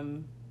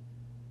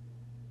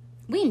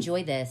 we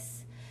enjoy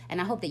this. And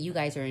I hope that you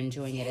guys are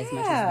enjoying it as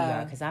much as we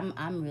are, because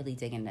I'm really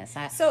digging this.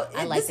 I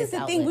like this is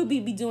the thing we'd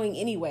be doing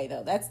anyway,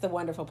 though. That's the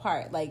wonderful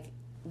part. Like,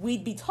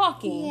 we'd be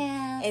talking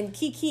and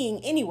kikiing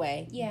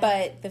anyway. Yeah.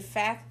 But the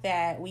fact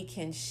that we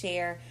can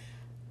share,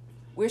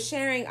 we're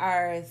sharing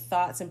our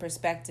thoughts and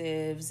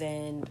perspectives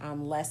and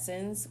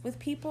lessons with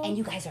people. And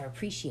you guys are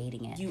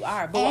appreciating it. You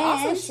are. But we're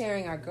also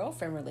sharing our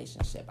girlfriend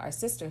relationship, our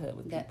sisterhood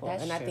with people.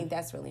 And true. I think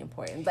that's really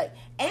important.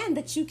 And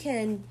that you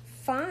can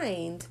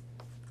find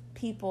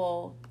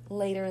people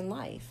later in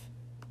life.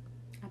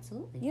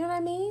 Absolutely. You know what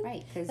I mean?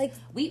 Right. Because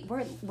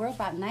we're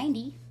about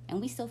 90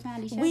 and we still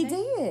found each other. We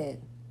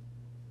did.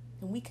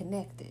 And we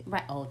connected.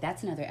 Right. Oh,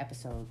 that's another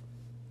episode.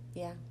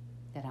 Yeah.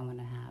 That I want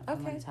to have.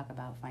 Okay. I want to talk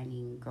about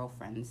finding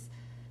girlfriends.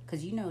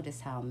 Because you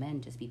notice how men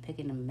just be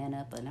picking them men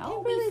up and,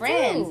 really we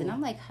friends. do. And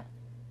I'm like,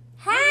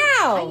 how?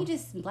 How you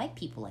just like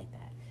people like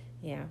that?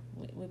 Yeah.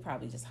 We're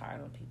probably just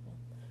hard on people.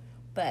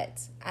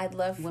 But I'd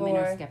love for... Women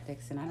are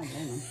skeptics, and I don't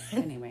blame them.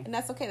 Anyway. And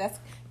that's okay. That's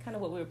kind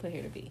of what we were put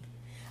here to be.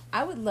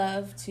 We would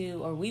love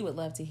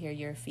to hear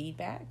your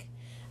feedback.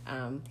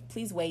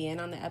 Please weigh in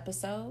on the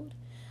episode.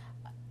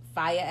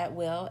 Faya at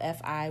Will,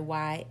 FIYAATWILL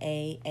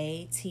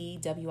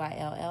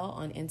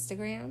on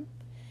Instagram.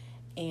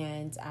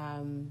 And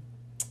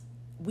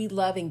we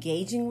love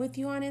engaging with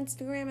you on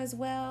Instagram as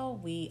well.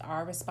 We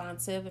are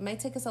responsive. It may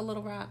take us a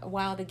little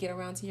while to get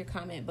around to your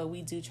comment, but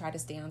we do try to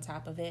stay on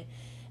top of it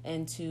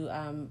and to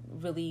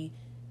really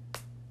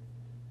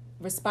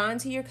respond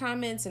to your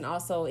comments and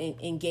also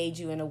engage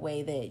you in a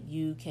way that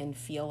you can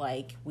feel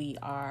like we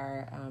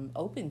are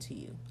open to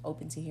you,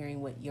 open to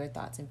hearing what your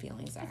thoughts and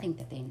feelings are. I think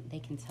that they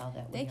can tell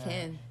that they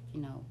can,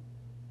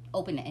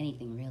 open to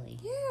anything, really.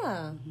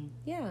 Yeah,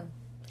 yeah.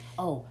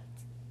 Oh,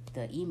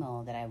 the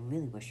email that I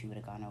really wish you would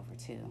have gone over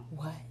to.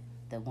 What?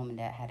 The woman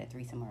that had a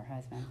threesome with her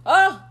husband.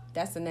 Oh,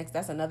 that's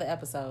another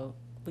episode.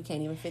 We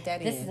can't even fit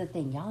that in. This is the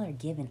thing. Y'all are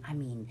giving,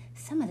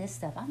 some of this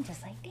stuff, I'm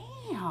just like,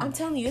 damn. I'm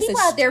telling you, people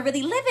out there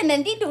really living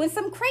and they doing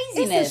some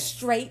craziness. It's a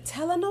straight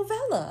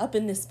telenovela up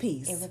in this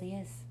piece. It really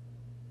is.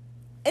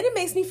 And it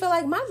makes me feel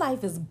like my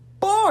life is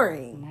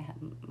boring.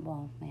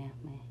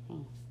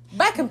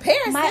 By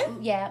comparison.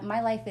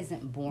 My life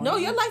isn't boring. No,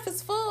 your life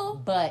is full.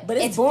 But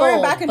it's boring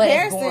full, by comparison. But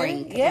it's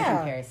boring by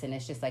comparison.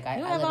 It's just like I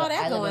live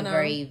a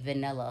very on.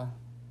 vanilla,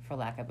 for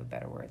lack of a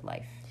better word,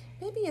 life.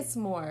 Maybe it's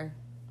more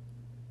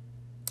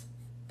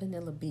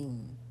vanilla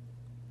bean.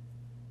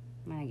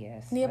 I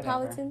guess.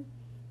 Neapolitan?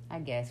 I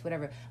guess.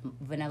 Whatever.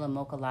 Vanilla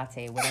mocha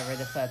latte, whatever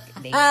the fuck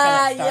they sell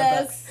at Starbucks.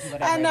 Yes.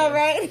 Whatever I know,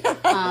 right?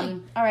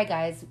 All right,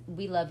 guys.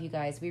 We love you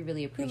guys. We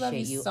really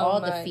appreciate you. So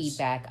all much. the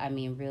feedback. I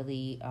mean,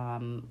 really,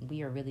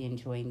 we are really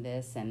enjoying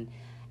this. And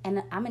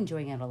I'm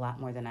enjoying it a lot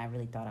more than I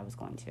really thought I was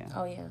going to.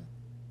 Oh, yeah.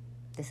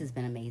 This has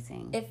been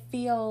amazing. It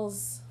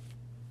feels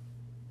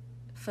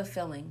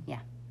fulfilling. Yeah.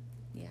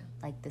 Yeah.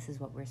 Like, this is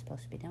what we're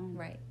supposed to be doing.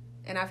 Right.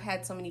 And I've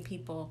had so many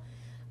people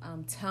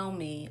tell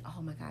me,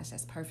 oh, my gosh,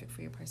 that's perfect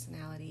for your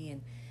personality.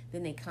 And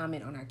then they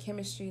comment on our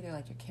chemistry. They're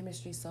like, your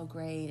chemistry's so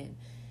great.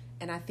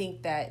 And I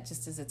think that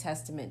just is a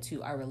testament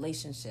to our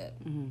relationship.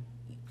 Mm-hmm.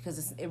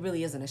 Because it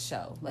really isn't a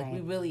show. Like, right.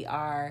 We really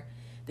are,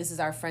 this is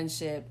our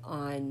friendship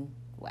on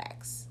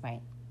wax.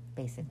 Right.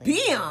 Basically.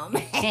 Bam!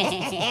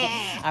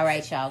 All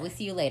right, y'all. We'll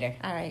see you later.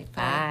 All right.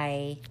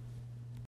 Bye.